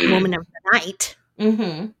 woman of the night,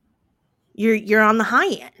 Mm-hmm. you're on the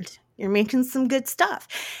high end. You're making some good stuff.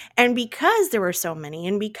 And because there were so many,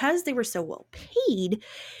 and because they were so well paid,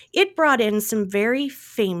 it brought in some very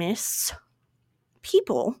famous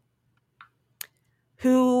people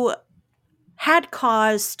who had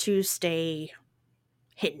cause to stay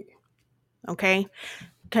hidden. Okay?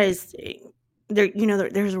 Because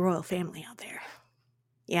there's a royal family out there.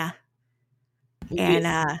 Yeah. And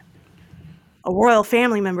Yes. a royal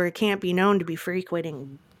family member can't be known to be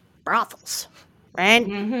frequenting brothels, right?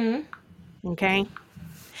 Mm-hmm. Okay.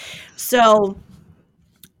 So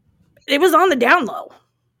it was on the down low.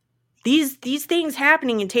 These things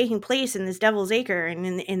happening and taking place in this Devil's Acre and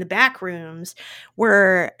in the back rooms,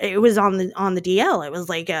 where it was on the DL. It was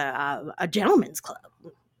like a gentleman's club.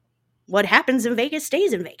 What happens in Vegas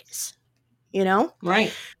stays in Vegas, you know?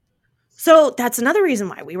 Right. So that's another reason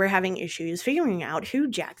why we were having issues figuring out who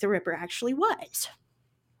Jack the Ripper actually was.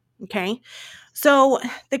 Okay? So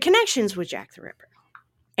the connections with Jack the Ripper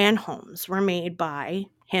and Holmes were made by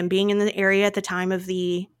him being in the area at the time of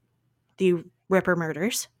the Ripper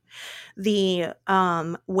murders, the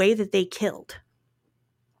way that they killed.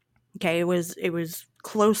 Okay, it was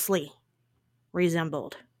closely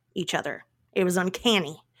resembled each other. It was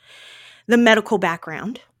uncanny. The medical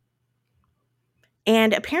background,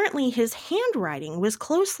 And apparently his handwriting was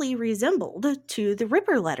closely resembled to the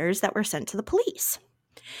Ripper letters that were sent to the police.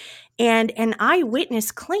 And an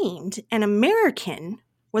eyewitness claimed an American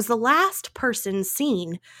was the last person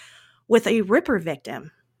seen with a Ripper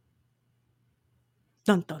victim.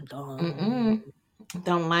 Dun, dun, dun. Mm-mm.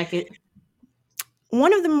 Don't like it.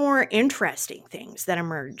 One of the more interesting things that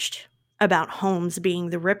emerged about Holmes being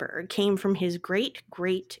the Ripper came from his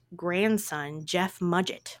great-great-grandson, Jeff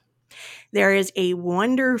Mudgett. There is a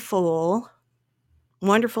wonderful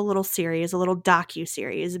little series, a little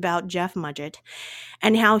docu-series about Jeff Mudgett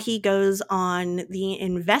and how he goes on the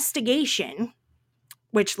investigation,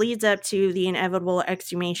 which leads up to the inevitable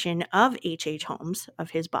exhumation of H.H. Holmes,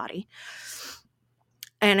 of his body,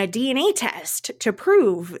 and a DNA test to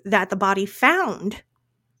prove that the body found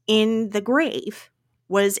in the grave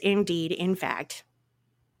was indeed, in fact,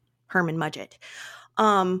 Herman Mudgett.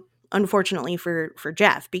 Unfortunately for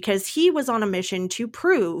Jeff, because he was on a mission to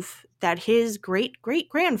prove that his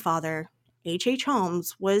great-great-grandfather, H.H.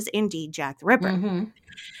 Holmes, was indeed Jack the Ripper. Mm-hmm.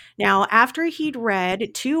 Now, after he'd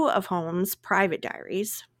read 2 of Holmes' private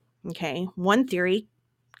diaries, one theory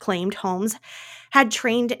claimed Holmes had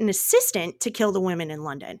trained an assistant to kill the women in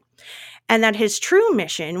London, and that his true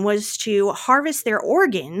mission was to harvest their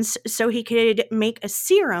organs so he could make a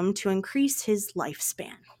serum to increase his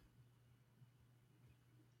lifespan.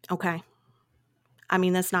 Okay. I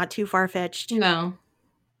mean, that's not too far-fetched. No.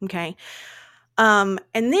 Okay. And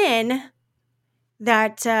then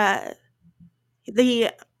that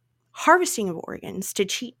the harvesting of organs to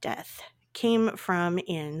cheat death came from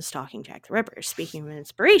in Stalking Jack the Ripper. Speaking of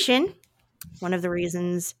inspiration, one of the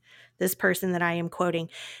reasons this person that I am quoting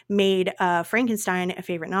made Frankenstein a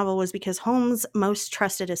favorite novel was because Holmes' most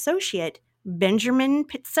trusted associate, Benjamin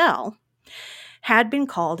Pitzel, had been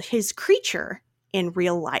called his creature in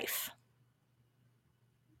real life.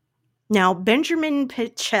 Now, Benjamin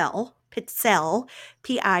Pitzel, Pitzel,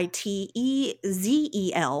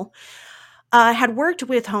 had worked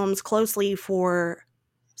with Holmes closely for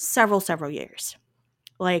several years,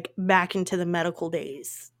 like back into the medical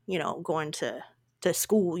days, going to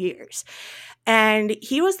school years. And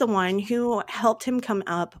he was the one who helped him come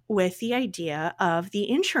up with the idea of the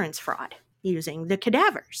insurance fraud using the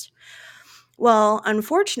cadavers. Well,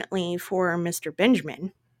 unfortunately for Mr.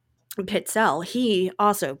 Benjamin Pitzel, he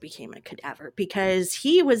also became a cadaver because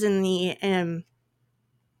he was in the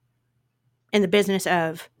business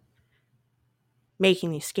of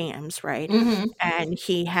making these scams, right? Mm-hmm. And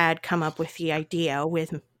he had come up with the idea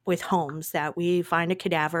with Holmes that we find a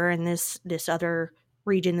cadaver in this other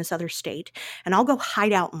region, this other state, and I'll go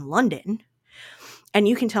hide out in London, and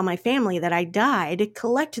you can tell my family that I died,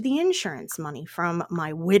 collect the insurance money from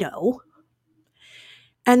my widow,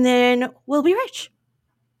 and then we'll be rich.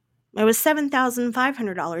 It was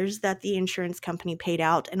 $7,500 that the insurance company paid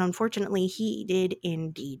out, and unfortunately, he did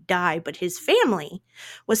indeed die, but his family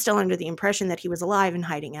was still under the impression that he was alive and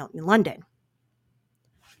hiding out in London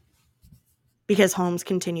because Holmes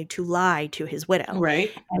continued to lie to his widow.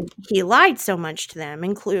 Right. And he lied so much to them,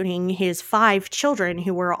 including his 5 children,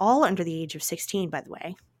 who were all under the age of 16, by the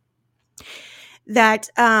way, that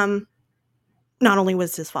not only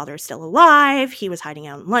was his father still alive, he was hiding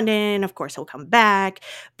out in London. Of course, he'll come back.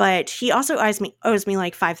 But he also owes me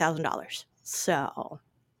like $5,000. So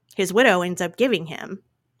his widow ends up giving him,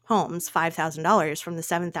 Holmes, $5,000 from the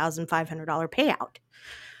 $7,500 payout.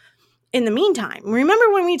 In the meantime,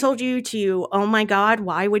 remember when we told you oh my God,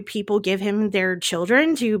 why would people give him their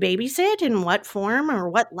children to babysit? In what form or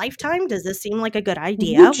what lifetime? Does this seem like a good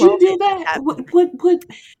idea? Would you do that? Would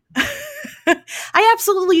I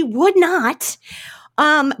absolutely would not.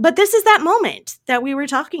 But this is that moment that we were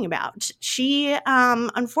talking about. She,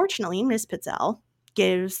 unfortunately, Miss Pitzel,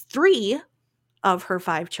 gives 3 of her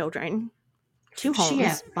 5 children to Holmes. She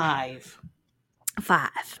has 5. 5.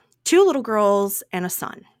 2 little girls and a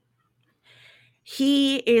son.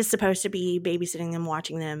 He is supposed to be babysitting them,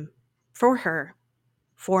 watching them for her,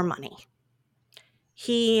 for money.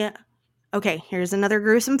 Okay, here's another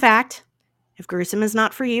gruesome fact. If gruesome is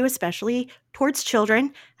not for you, especially towards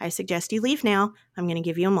children, I suggest you leave now. I'm going to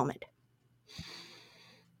give you a moment.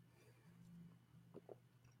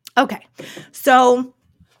 Okay, so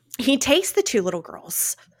he takes the 2 little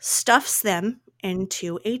girls, stuffs them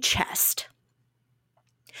into a chest,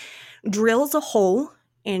 drills a hole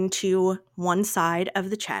into one side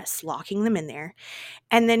of the chest, locking them in there,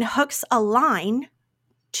 and then hooks a line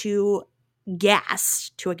to a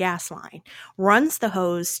gas line, runs the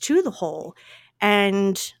hose to the hole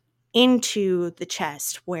and into the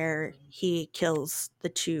chest where he kills the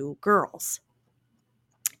 2 girls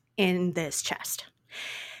in this chest.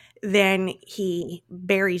 Then he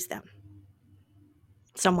buries them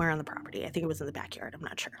somewhere on the property. I think it was in the backyard. I'm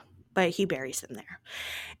not sure. But he buries them there.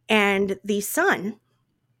 And the son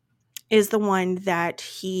is the one that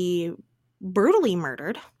he brutally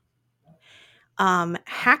murdered,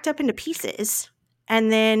 hacked up into pieces,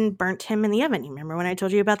 and then burnt him in the oven. You remember when I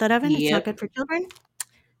told you about that oven? It's not Yep. good for children.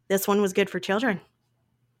 This one was good for children.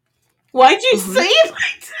 Why'd you say it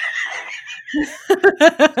like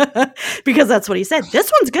that? Because that's what he said.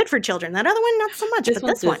 This one's good for children. That other one, not so much. This but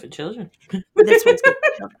one's this good one, for children. This one's good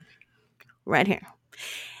for children. Right here.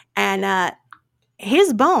 And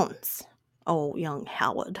his bones, oh, young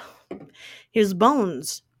Howard, his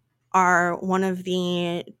bones are one of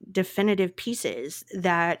the definitive pieces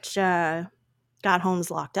that got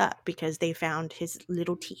Holmes locked up because they found his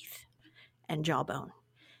little teeth and jawbone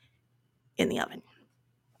in the oven.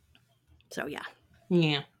 So, yeah.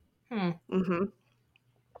 Yeah. Mm-hmm.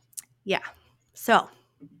 Yeah. So,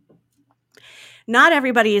 not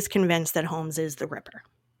everybody is convinced that Holmes is the Ripper.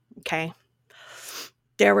 Okay.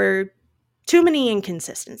 There were too many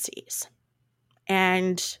inconsistencies.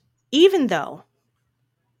 And even though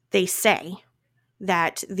they say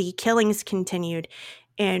that the killings continued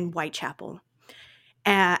in Whitechapel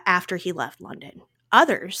after he left London,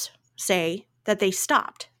 others say that they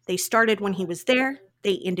stopped. They started when he was there,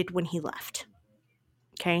 they ended when he left.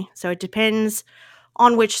 Okay, so it depends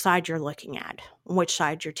on which side you're looking at, which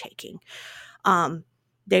side you're taking.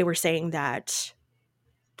 They were saying that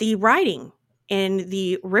the writing in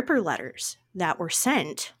the Ripper letters that were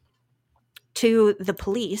sent to the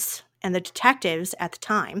police and the detectives at the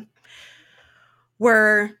time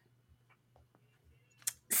were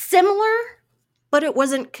similar, but it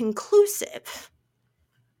wasn't conclusive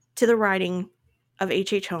to the writing of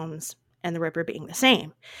H.H. Holmes and the Ripper being the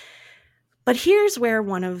same. But here's where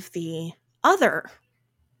one of the other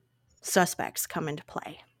suspects come into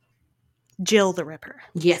play. Jill the Ripper.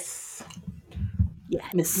 Yes.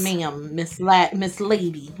 Yes. Miss Ma'am, Miss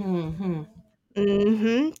Lady.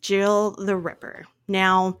 Jill the Ripper.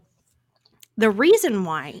 Now, the reason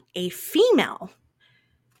why a female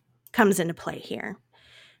comes into play here,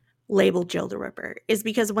 labeled Jill the Ripper, is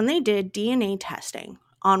because when they did DNA testing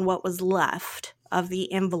on what was left of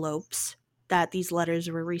the envelopes that these letters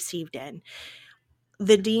were received in,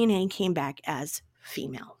 the DNA came back as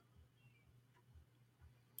female.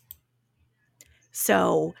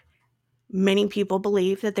 So many people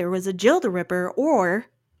believe that there was a Jill the Ripper or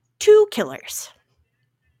two killers.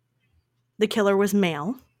 The killer was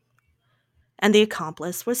male and the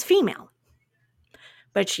accomplice was female.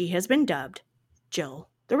 But she has been dubbed Jill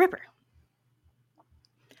the Ripper.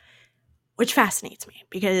 Which fascinates me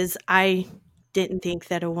because I didn't think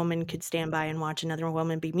that a woman could stand by and watch another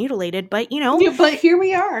woman be mutilated. But, Yeah, but here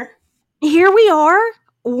we are. Here we are.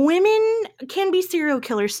 Women can be serial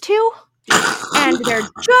killers too. And they're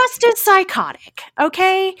just as psychotic,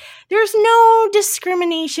 okay? There's no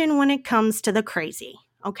discrimination when it comes to the crazy,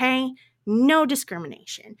 okay? No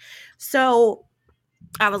discrimination. So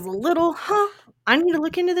I was a little, I need to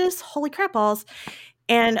look into this. Holy crap balls.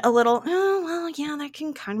 And a little, oh, well, yeah, that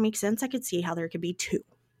can kind of make sense. I could see how there could be two,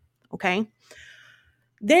 okay?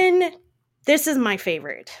 Then this is my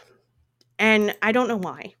favorite. And I don't know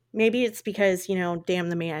why. Maybe it's because, damn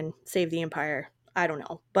the man, save the empire. I don't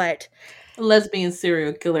know. But lesbian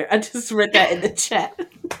serial killer. I just read that in the chat.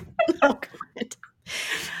 Oh,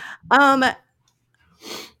 God.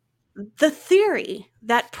 The theory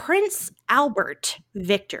that Prince Albert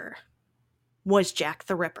Victor was Jack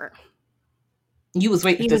the Ripper. You was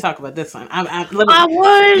waiting to talk about this one. I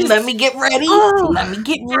was. Let me get ready. Let me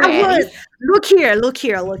get ready. I was. Look here.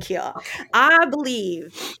 I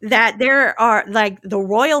believe that there are, the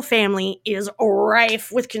royal family is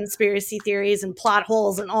rife with conspiracy theories and plot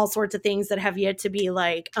holes and all sorts of things that have yet to be,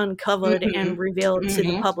 uncovered and revealed to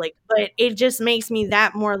the public. But it just makes me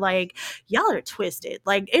that more y'all are twisted.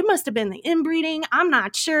 It must have been the inbreeding. I'm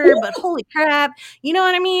not sure, but holy crap. You know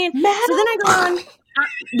what I mean? Madam? So then I go on.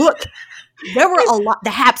 Look. There were a lot. The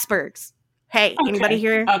Habsburgs. Hey, anybody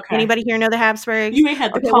here? Okay. Anybody here know the Habsburgs? You ain't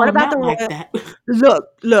had to call what them about out the like that.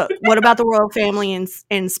 Look. What about the royal family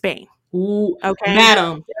in Spain? Ooh, okay,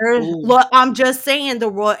 madam. Look, I'm just saying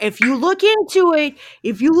if you look into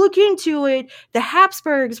it, the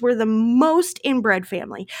Habsburgs were the most inbred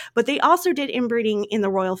family, but they also did inbreeding in the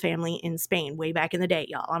royal family in Spain way back in the day,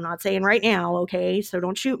 y'all. I'm not saying right now, okay? So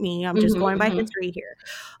don't shoot me. I'm just going by history here.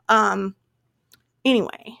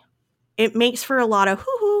 Anyway. It makes for a lot of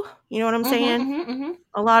hoo-hoo, you know what I'm saying?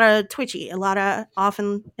 A lot of twitchy, a lot of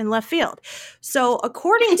often in left field. So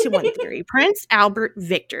according to one theory, Prince Albert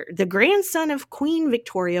Victor, the grandson of Queen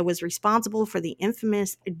Victoria, was responsible for the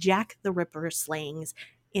infamous Jack the Ripper slayings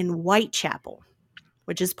in Whitechapel,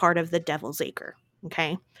 which is part of the Devil's Acre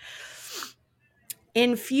Okay.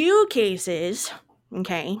 In few cases,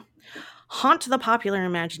 okay, haunt the popular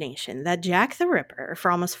imagination that Jack the Ripper,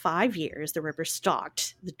 for almost 5 years, the Ripper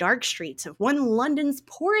stalked the dark streets of one of London's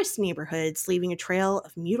poorest neighborhoods, leaving a trail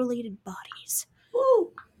of mutilated bodies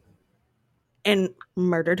Woo. and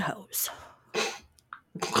murdered hoes.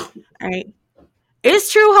 All right.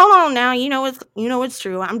 It's true. Hold on now. It's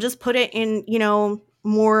true. I'm just put it in,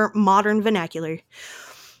 more modern vernacular.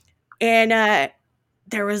 And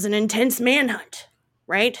there was an intense manhunt,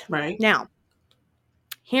 right? Right. Now,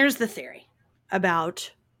 here's the theory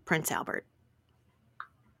about Prince Albert.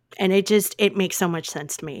 And it makes so much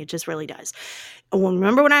sense to me. It just really does.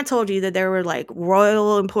 Remember when I told you that there were like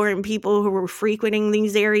royal important people who were frequenting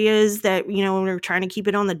these areas that, were trying to keep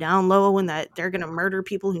it on the down low and that they're going to murder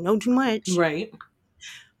people who know too much? Right.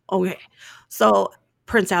 Okay. So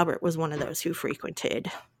Prince Albert was one of those who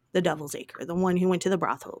frequented the Devil's Acre, the one who went to the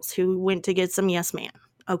brothels, who went to get some yes man.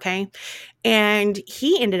 Okay. And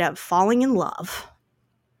he ended up falling in love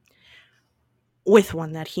with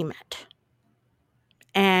one that he met.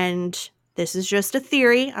 And this is just a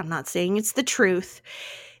theory. I'm not saying it's the truth.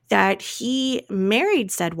 That he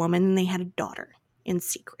married said woman and they had a daughter in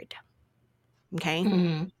secret. Okay.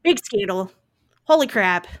 Mm-hmm. Big scandal. Holy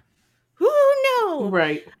crap. Who no?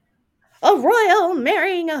 Right. A royal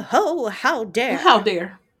marrying a hoe. How dare? How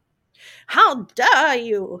dare? How dare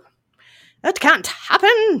you? That can't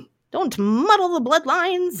happen. Don't muddle the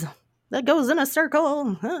bloodlines. That goes in a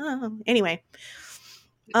circle. Anyway.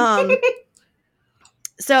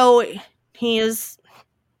 So he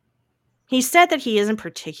said that he isn't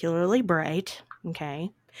particularly bright,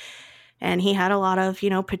 okay? And he had a lot of,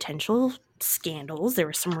 potential scandals. There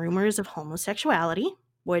were some rumors of homosexuality,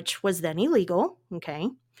 which was then illegal, okay?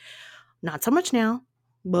 Not so much now,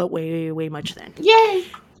 but way, way much then. Yay!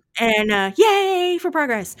 And yay for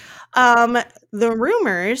progress. The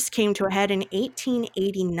rumors came to a head in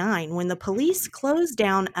 1889 when the police closed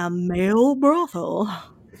down a male brothel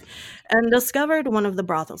and discovered one of the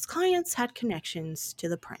brothel's clients had connections to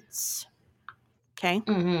the prince. Okay?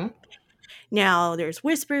 Mm-hmm. Now there's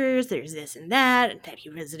whispers, there's this and that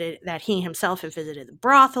that he himself had visited the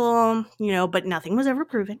brothel, but nothing was ever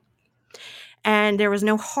proven. And there was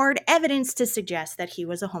no hard evidence to suggest that he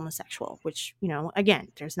was a homosexual, which, again,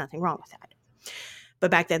 there's nothing wrong with that.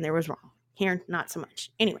 But back then there was wrong. Here, not so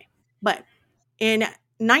much. Anyway, but in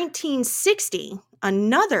 1960,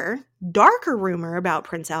 another darker rumor about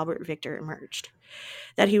Prince Albert Victor emerged,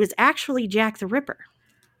 that he was actually Jack the Ripper.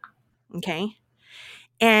 Okay?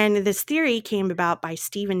 And this theory came about by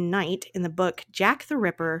Stephen Knight in the book Jack the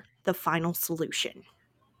Ripper, The Final Solution.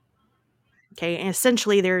 Okay, and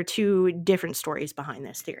essentially there are two different stories behind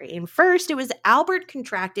this theory. And first, it was Albert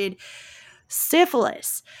contracted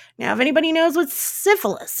syphilis. Now, if anybody knows what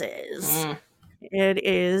syphilis is, it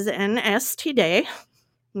is an STD.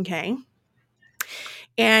 Okay.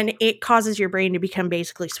 And it causes your brain to become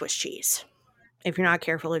basically Swiss cheese. If you're not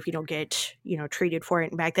careful, if you don't get, treated for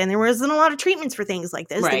it. And back then there wasn't a lot of treatments for things like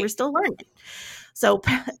this. Right. They were still learning. So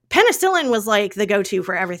penicillin was like the go-to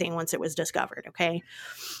for everything once it was discovered. Okay.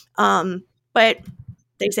 But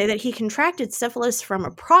they say that he contracted syphilis from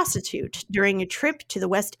a prostitute during a trip to the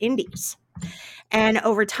West Indies. And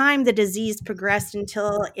over time, the disease progressed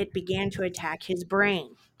until it began to attack his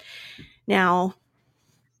brain. Now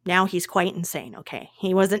he's quite insane, okay?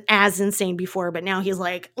 He wasn't as insane before, but now he's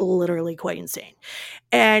like literally quite insane.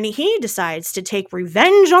 And he decides to take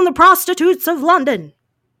revenge on the prostitutes of London.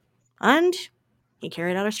 And he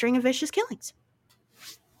carried out a string of vicious killings.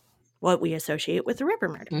 What we associate with the Ripper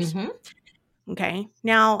murders. Mm-hmm. Okay.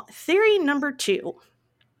 Now, theory number 2,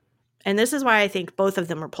 and this is why I think both of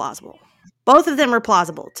them are plausible. Both of them are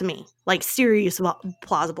plausible to me, like serious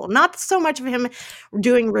plausible. Not so much of him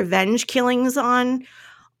doing revenge killings on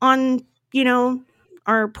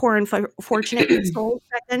our poor and unfortunate souls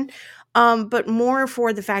back then, but more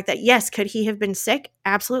for the fact that yes, could he have been sick?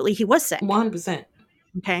 Absolutely, he was sick. 100%.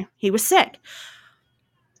 Okay, he was sick.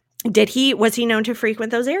 Was he known to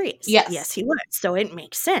frequent those areas? Yes, he was. So it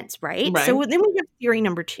makes sense, right? Right. So then we have theory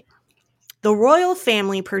number 2. The royal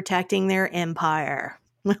family protecting their empire.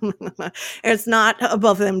 It's not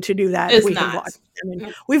above them to do that. It's not.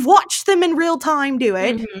 We've watched them in real time do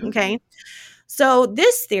it. Mm-hmm. Okay. So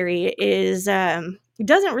this theory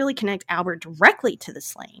doesn't really connect Albert directly to the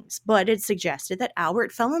slayings, but it suggested that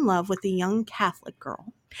Albert fell in love with a young Catholic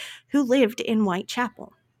girl who lived in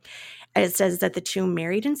Whitechapel. It says that the two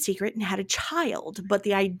married in secret and had a child, but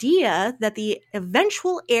the idea that the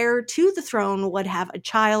eventual heir to the throne would have a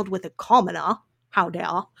child with a commoner, how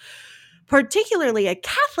dare, particularly a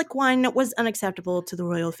Catholic one, was unacceptable to the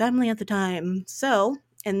royal family at the time. So,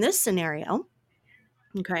 in this scenario,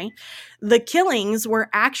 Okay. The killings were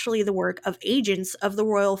actually the work of agents of the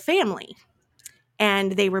royal family.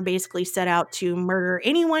 And they were basically set out to murder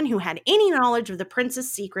anyone who had any knowledge of the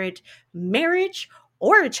prince's secret marriage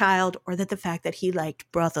or a child, or that the fact that he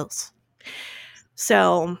liked brothels.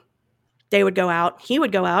 So they would go out, he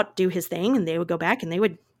would go out, do his thing, and they would go back and they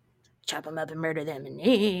would chop them up and murder them and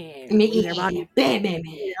leave their body. Bam, bam,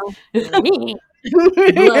 You bam. know?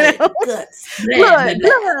 You Blood, know? guts, blah, blah, Blood,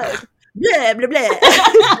 blah. blood, blah, blah,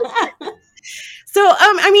 blah. So,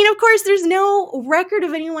 I mean, of course, there's no record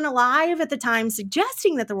of anyone alive at the time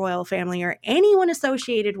suggesting that the royal family or anyone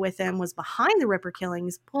associated with them was behind the Ripper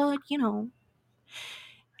killings. But you know,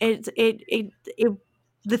 it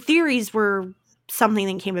the theories were something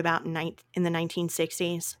that came about in the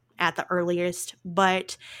 1960s at the earliest.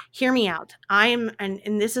 But hear me out. And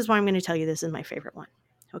this is why I'm going to tell you this is my favorite one.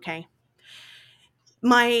 Okay,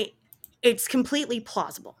 it's completely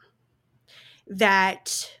plausible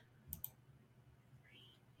that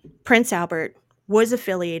Prince Albert was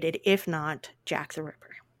affiliated, if not Jack the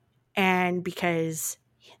Ripper. And because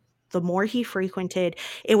the more he frequented,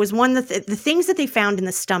 it was one of the things that they found in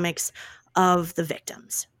the stomachs of the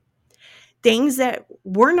victims, things that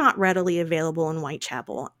were not readily available in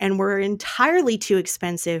Whitechapel and were entirely too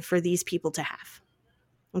expensive for these people to have.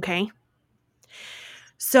 Okay.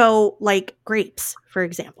 So, like grapes, for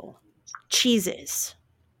example, cheeses,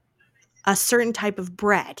 a certain type of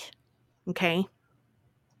bread. Okay.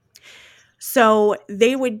 So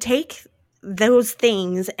they would take those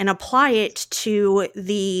things and apply it to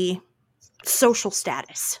the social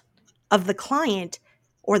status of the client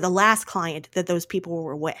or the last client that those people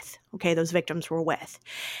were with. Okay, those victims were with.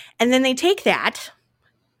 And then they take that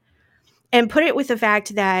and put it with the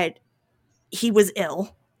fact that he was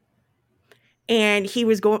ill and he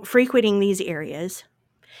was frequenting these areas.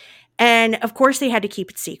 And of course, they had to keep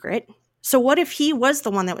it secret. So, what if he was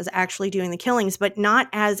the one that was actually doing the killings, but not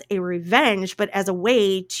as a revenge, but as a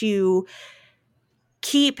way to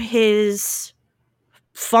keep his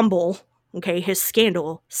fumble, okay, his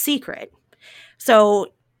scandal secret?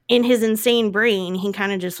 So in his insane brain, he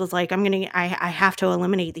kind of just was like, I have to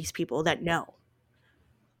eliminate these people that know.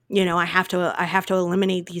 You know, I have to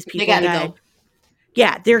eliminate these They people gotta that, go.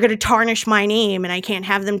 yeah, they're going to tarnish my name and I can't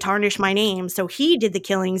have them tarnish my name. So he did the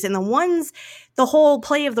killings, and the whole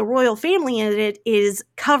play of the royal family in it is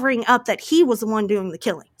covering up that he was the one doing the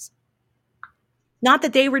killings. Not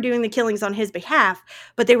that they were doing the killings on his behalf,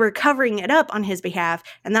 but they were covering it up on his behalf.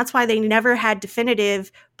 And that's why they never had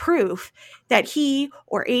definitive proof that he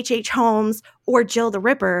or H. Holmes or Jill the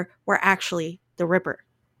Ripper were actually the Ripper.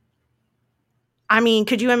 I mean,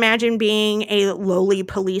 could you imagine being a lowly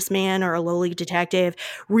policeman or a lowly detective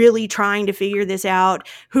really trying to figure this out?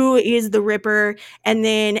 Who is the Ripper? And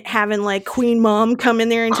then having like Queen Mom come in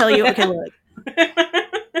there and tell you, okay, look,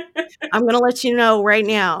 I'm going to let you know right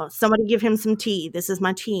now. Somebody give him some tea. This is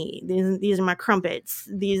my tea. These are my crumpets.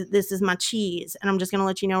 This is my cheese. And I'm just going to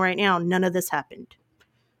let you know right now, none of this happened.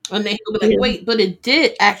 And they will be like, You know, wait, but it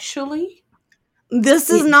did actually. this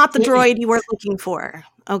is It not the didn't. droid you were looking for.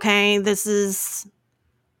 Okay, this is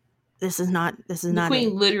The not it.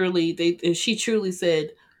 queen literally, she truly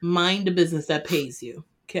said, "Mind the business that pays you."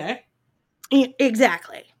 Okay.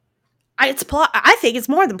 Exactly. I think it's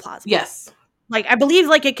more than plausible. Yes. Like I believe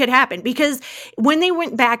like it could happen because when they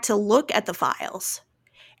went back to look at the files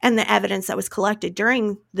and the evidence that was collected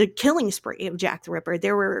during the killing spree of Jack the Ripper,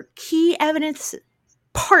 there were key evidence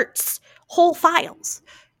parts, whole files,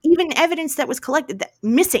 even evidence that was collected that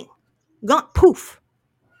missing, gone, poof,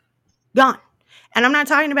 gone. And I'm not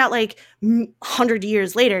talking about like 100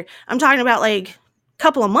 years later. I'm talking about like a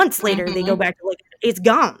couple of months later. They go Mm-hmm. back to like it's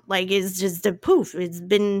gone. Like it's just a poof. It's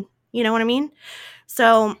been, you know what I mean?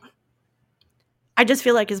 So I just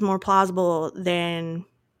feel like it's more plausible than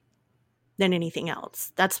anything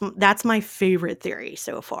else. That's my favorite theory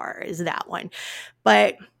so far is that one.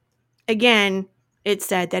 But again, it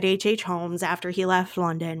said that H. Holmes, after he left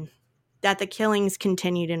London, that the killings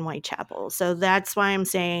continued in Whitechapel. So that's why I'm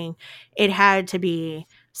saying it had to be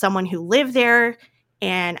someone who lived there,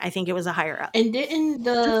 and I think it was a higher up. And Just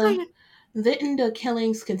saying. didn't the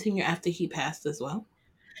killings continue after he passed as well?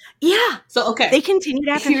 Yeah, So okay, they continued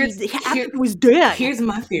after here's after here he was dead. here's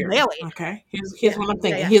my theory. Really? Okay, here's Yeah, what I'm yeah,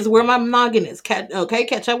 thinking. yeah. Here's where my noggin is. Okay,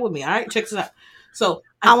 catch up with me. All right, check this out. So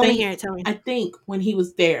I want to hear it. Tell me. I think when he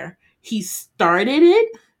was there, he started it,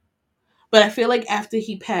 but I feel like after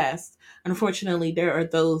he passed, unfortunately, there are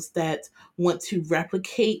those that want to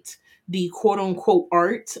replicate the quote unquote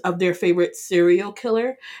art of their favorite serial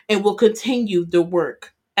killer and will continue the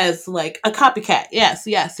work as like a copycat. Yes,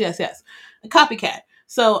 yes, yes, yes. A copycat.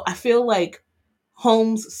 So I feel like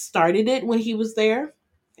Holmes started it when he was there.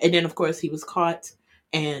 And then, of course, he was caught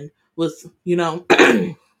and was,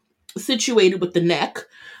 situated with the neck.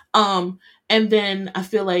 And then I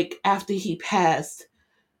feel like after he passed,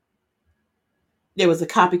 there was a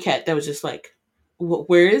copycat that was just like,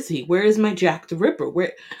 where is he? Where is my Jack the Ripper?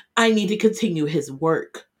 Where I need to continue his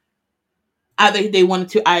work. Either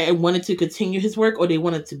I wanted to continue his work, or they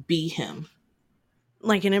wanted to be him.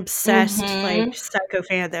 Like an obsessed, Mm-hmm. like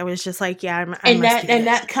psychophant that was just like, yeah, I And must do this.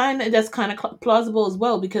 that's kind of plausible as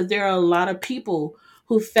well, because there are a lot of people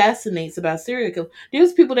who fascinates about serial killers.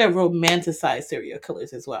 There's people that romanticize serial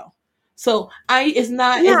killers as well. So it's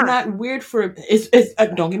Yeah, not weird for it's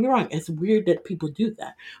don't get me wrong, it's weird that people do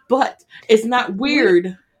that, but it's not we.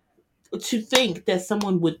 weird to think that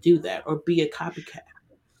someone would do that or be a copycat.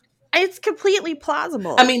 It's completely I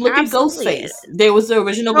plausible. mean, look at Absolutely, it Ghostface. There was the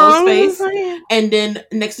original Ghostface, is. and then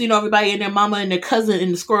next thing you know, everybody and their mama and their cousin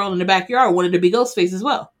and the squirrel in the backyard wanted to be Ghostface as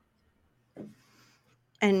well.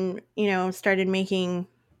 And started making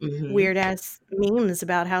Mm-hmm. weird ass memes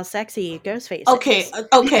about how sexy Ghostface Okay, is.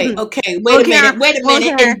 okay. Look here, Wait a look minute,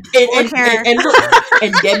 here, look here. and look,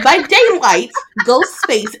 and Dead by Daylight,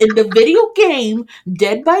 Ghostface in the video game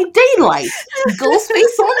Dead by Daylight,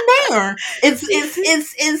 Ghostface on there. It's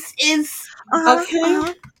Uh huh. Uh okay.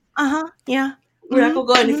 huh. Uh huh. Yeah. We're not gonna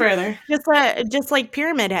go any Hmm. further. Just like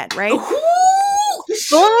Pyramid Head, right? Ooh,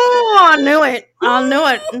 Oh, I knew it. I knew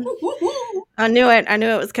it. ooh. I knew it. I knew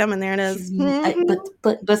it was coming. There it is.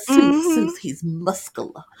 But Hmm. Sooth, he's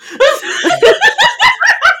muscular.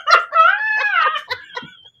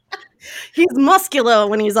 He's muscular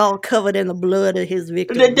when he's all covered in the blood of his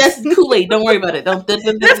victims. That's Kool-Aid. Don't worry about it. That's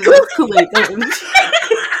cool. That's Kool-Aid.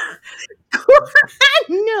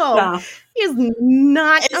 No, Nah. he's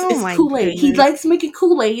not. Oh It's my Kool-Aid. He goodness. likes making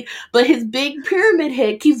Kool-Aid, but his big pyramid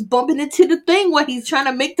head keeps bumping into the thing while he's trying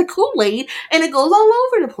to make the Kool-Aid, and it goes all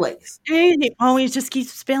over the place. He always just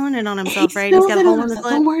keeps spilling it on He himself, right? He's spills got a it on hole in his himself.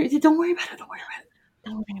 lip. Don't worry about it. Don't worry about it.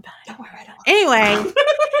 Don't worry about it. Don't worry about it. Anyway,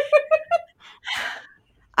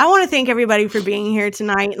 I want to thank everybody for being here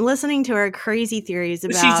tonight and listening to our crazy theories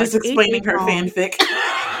She's about just H.H. explaining her Holmes. fanfic.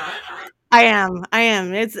 I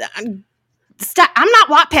am. It's stop. I'm not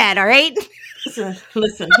Wattpad, all right? Listen.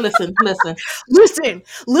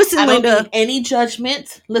 Listen, I don't Linda. need any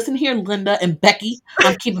judgment. Listen here, Linda and Becky.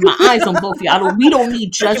 I'm keeping my eyes on both of you. We don't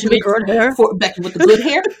need judgment for Becky with the good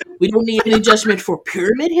hair. We don't need any judgment for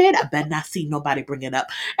Pyramid Head. I bet not see nobody bring it up.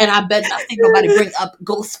 And I bet not see nobody bring up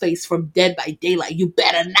Ghostface from Dead by Daylight. You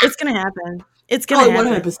better not. It's gonna happen. It's gonna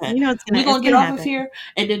happen. 100%. You know it's We're it's gonna get gonna off happen. of here,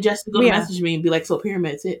 and then Jessica gonna Yeah. message me and be like, "So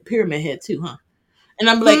Pyramid Head too, huh?" And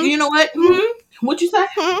I'm like, Hmm? "You know what? Hmm? What'd you say?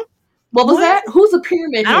 Hmm? What was What? that? Who's a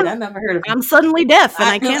Pyramid I Head? don't. I never heard of him. I'm suddenly deaf and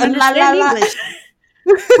I can't La la understand la. English.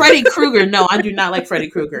 Freddy Krueger. No, I do not like Freddy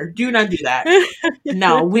Krueger. Do not do that.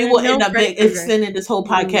 No, we will No end up Freddy Krueger. extending this whole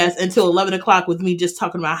podcast until 11 o'clock with me just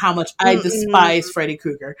talking about how much I Mm-mm. despise Freddy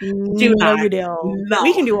Krueger. Do No, not. you don't. We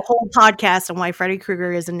No. can do a whole podcast on why Freddy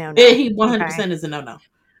Krueger is a no-no. He 100% Okay, is a no-no.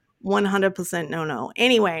 100% no-no.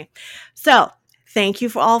 Anyway, so thank you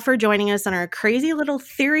for joining us on our crazy little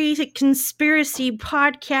theory conspiracy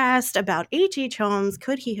podcast about H.H. Holmes.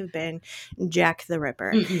 Could he have been Jack the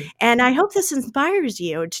Ripper? Mm-mm. And I hope this inspires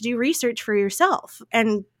you to do research for yourself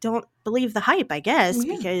and don't believe the hype, I guess,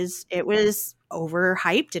 Yeah. because it was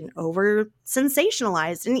overhyped and over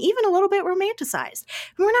sensationalized and even a little bit romanticized.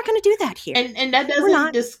 And we're not going to do that here. And that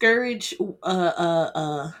doesn't discourage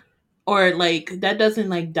or like that doesn't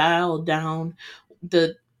like dial down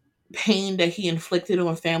the pain that he inflicted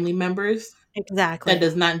on family members. Exactly. That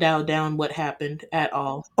does not dial down what happened at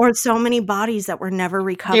all. Or so many bodies that were never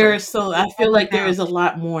recovered. I feel like there is a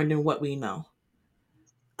lot more than what we know.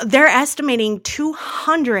 They're estimating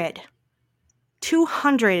 200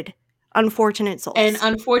 unfortunate souls. And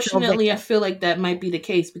unfortunately, I feel like that might be the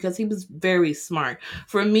case because he was very smart.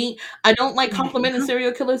 For me, I don't like complimenting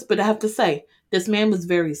serial killers, but I have to say, this man was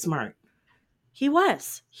very smart. He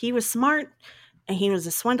was. He was smart, and he was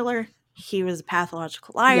a swindler. He was a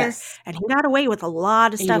pathological liar, Yes. and he got away with a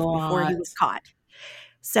lot of stuff before he was caught.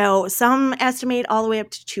 So some estimate all the way up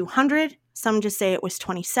to 200. Some just say it was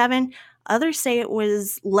 27. Others say it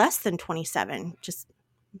was less than 27, just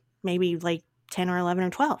maybe like 10 or 11 or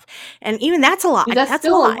 12. And even that's a lot. That's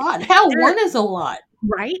still a lot. Hell, one is a lot.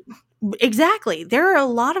 Right? Exactly. There are a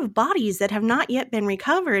lot of bodies that have not yet been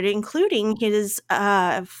recovered, including his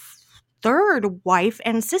third wife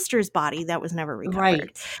and sister's body that was never recovered.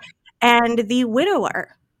 Right. And the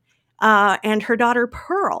widower and her daughter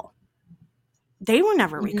Pearl, they were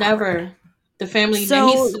never recovered. Never. The family.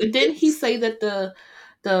 So Didn't he say that the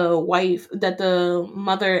the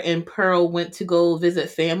mother and Pearl went to go visit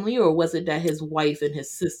family, or was it that his wife and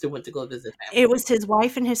his sister went to go visit family? It was his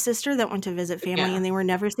wife and his sister that went to visit family, Yeah. and they were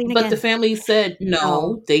never seen But the again. family said So,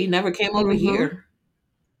 no, they never came over mhm. here.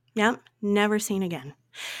 Yep, never seen again.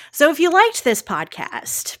 So if you liked this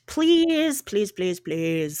podcast, please, please, please,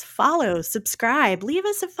 please follow, subscribe, leave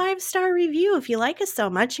us a 5-star review if you like us so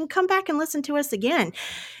much, and come back and listen to us again.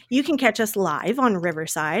 You can catch us live on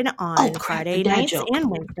Riverside Oh on crap, the Friday dad nights joke. and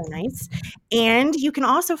Wednesday nights. And you can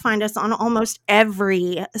also find us on almost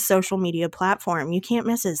every social media platform. You can't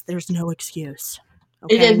miss us. There's no excuse.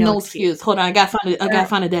 It Okay, is no no excuse. excuse. Hold on, I gotta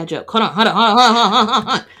find a dad joke. Hold on.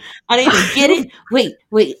 I didn't even get it. Wait.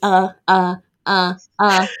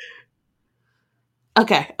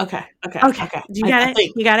 Okay. Okay, you got I it.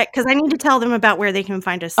 think. You got it. Because I need to tell them about where they can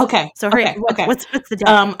find us. Okay. So hurry. Okay. Okay. What's the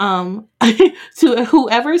dad joke? To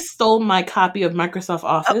whoever stole my copy of Microsoft Oh.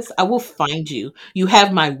 Office, I will find you. You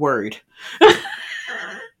have my word.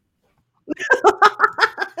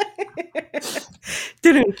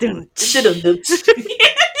 Dun, dun, dun.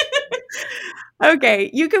 Okay,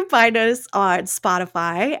 you can find us on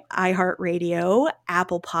Spotify, iHeartRadio,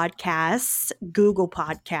 Apple Podcasts, Google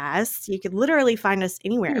Podcasts. You can literally find us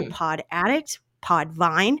anywhere. Pod Addict, Pod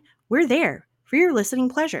Vine. We're there for your listening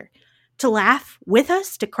pleasure. To laugh with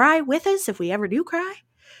us, to cry with us if we ever do cry.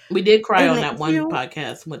 We did cry on And that one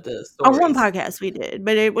podcast with the on one stories. podcast we did,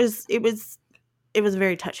 but it was a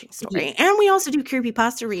very touching story. Yes. And we also do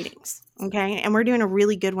creepypasta readings. Okay. And we're doing a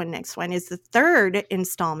really good one next one. It's the third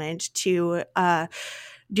installment to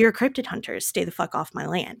Dear Cryptid Hunters, Stay the Fuck Off My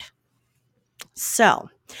Land. So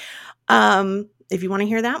if you want to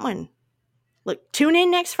hear that one, look, tune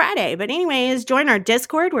in next Friday. But anyways, join our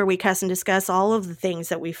Discord where we cuss and discuss all of the things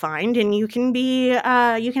that we find, and you can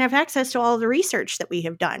have access to all of the research that we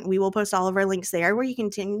have done. We will post all of our links there where you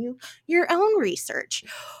continue your own research.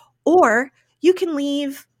 Or you can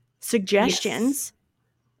leave suggestions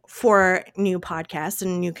for new podcasts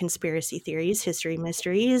and new conspiracy theories, history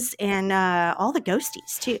mysteries, and all the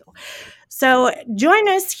ghosties too. So join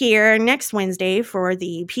us here next Wednesday for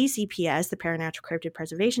the PCPS, the Paranatural Cryptid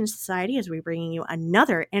Preservation Society, as we're bringing you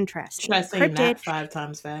another interesting Try saying cryptid. that 5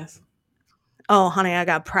 times fast. Oh, honey, I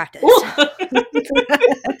got practice.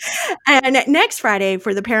 And next Friday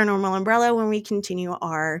for the Paranormal Umbrella, when we continue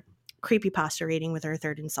our creepypasta reading with our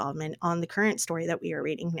third installment on the current story that we are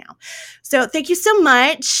reading now. So thank you so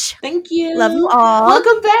much. Thank you. Love you all.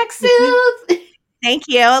 Welcome back, Sooth. Thank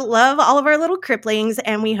you. Love all of our little cripplings,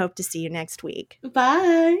 and we hope to see you next week.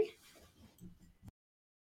 Bye.